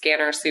DEXA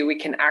scanner, so we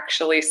can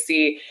actually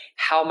see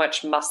how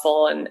much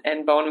muscle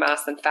and bone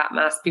mass and fat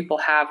mass people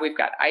have. We've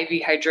got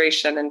IV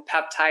hydration and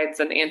peptides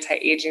and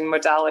anti-aging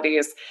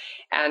modalities.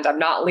 And I'm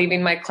not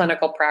leaving my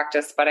clinical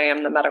practice, but I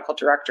am the medical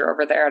director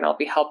over there, and I'll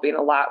be helping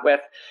a lot with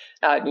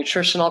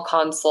nutritional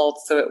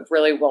consults. So it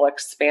really will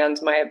expand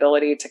my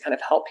ability to kind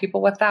of help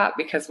people with that,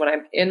 because when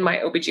I'm in my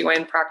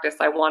OBGYN practice,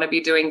 I want to be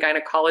doing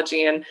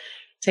gynecology and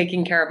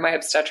taking care of my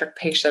obstetric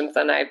patients.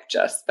 And I've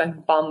just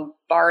been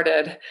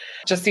bombarded,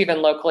 just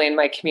even locally in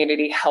my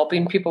community,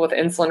 helping people with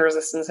insulin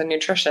resistance and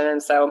nutrition.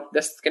 And so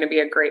this is going to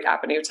be a great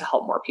avenue to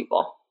help more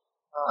people.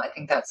 Oh, I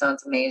think that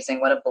sounds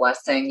amazing. What a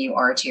blessing you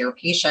are to your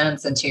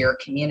patients and to your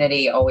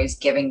community, always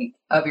giving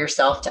of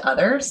yourself to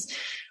others.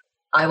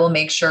 I will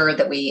make sure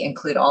that we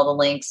include all the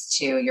links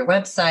to your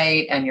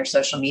website and your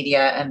social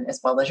media, and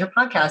as well as your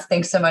podcast.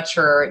 Thanks so much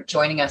for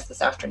joining us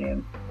this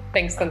afternoon.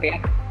 Thanks,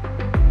 Cynthia.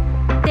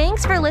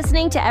 Thanks for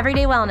listening to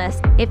Everyday Wellness.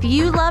 If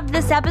you loved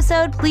this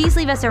episode, please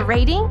leave us a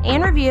rating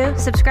and review,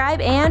 subscribe,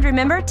 and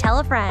remember, tell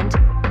a friend.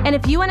 And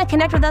if you want to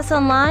connect with us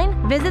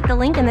online, visit the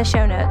link in the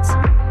show notes.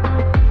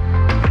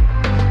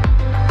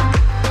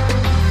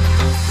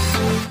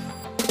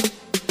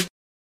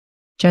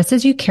 Just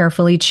as you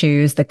carefully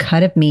choose the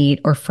cut of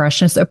meat or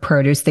freshness of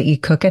produce that you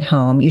cook at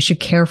home, you should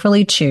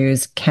carefully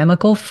choose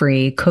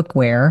chemical-free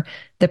cookware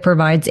that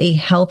provides a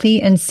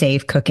healthy and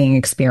safe cooking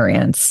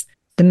experience.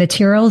 The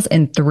materials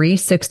in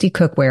 360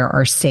 cookware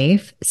are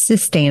safe,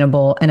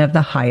 sustainable, and of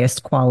the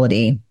highest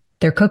quality.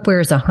 Their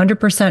cookware is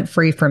 100%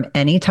 free from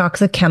any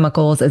toxic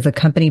chemicals, as the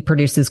company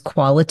produces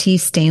quality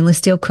stainless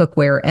steel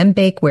cookware and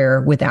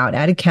bakeware without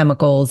added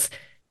chemicals,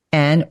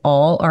 and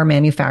all are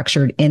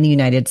manufactured in the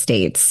United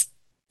States.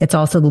 It's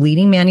also the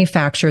leading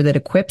manufacturer that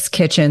equips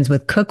kitchens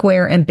with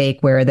cookware and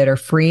bakeware that are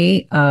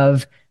free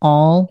of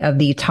all of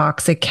the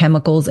toxic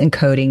chemicals and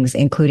coatings,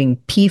 including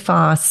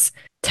PFAS,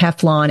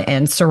 Teflon,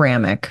 and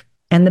ceramic.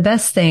 And the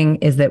best thing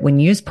is that when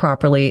used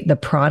properly, the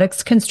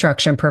product's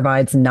construction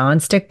provides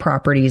nonstick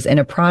properties in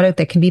a product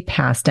that can be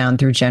passed down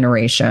through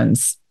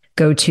generations.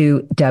 Go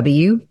to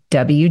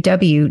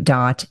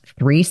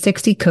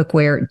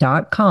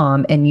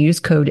www.360cookware.com and use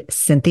code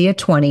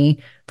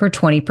Cynthia20 for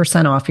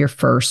 20% off your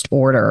first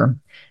order.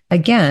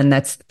 Again,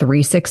 that's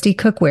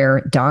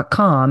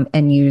 360cookware.com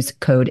and use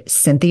code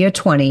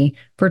Cynthia20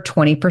 for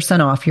 20%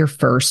 off your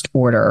first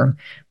order.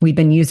 We've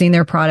been using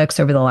their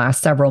products over the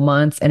last several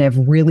months and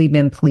have really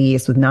been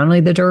pleased with not only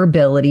the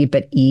durability,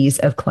 but ease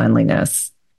of cleanliness.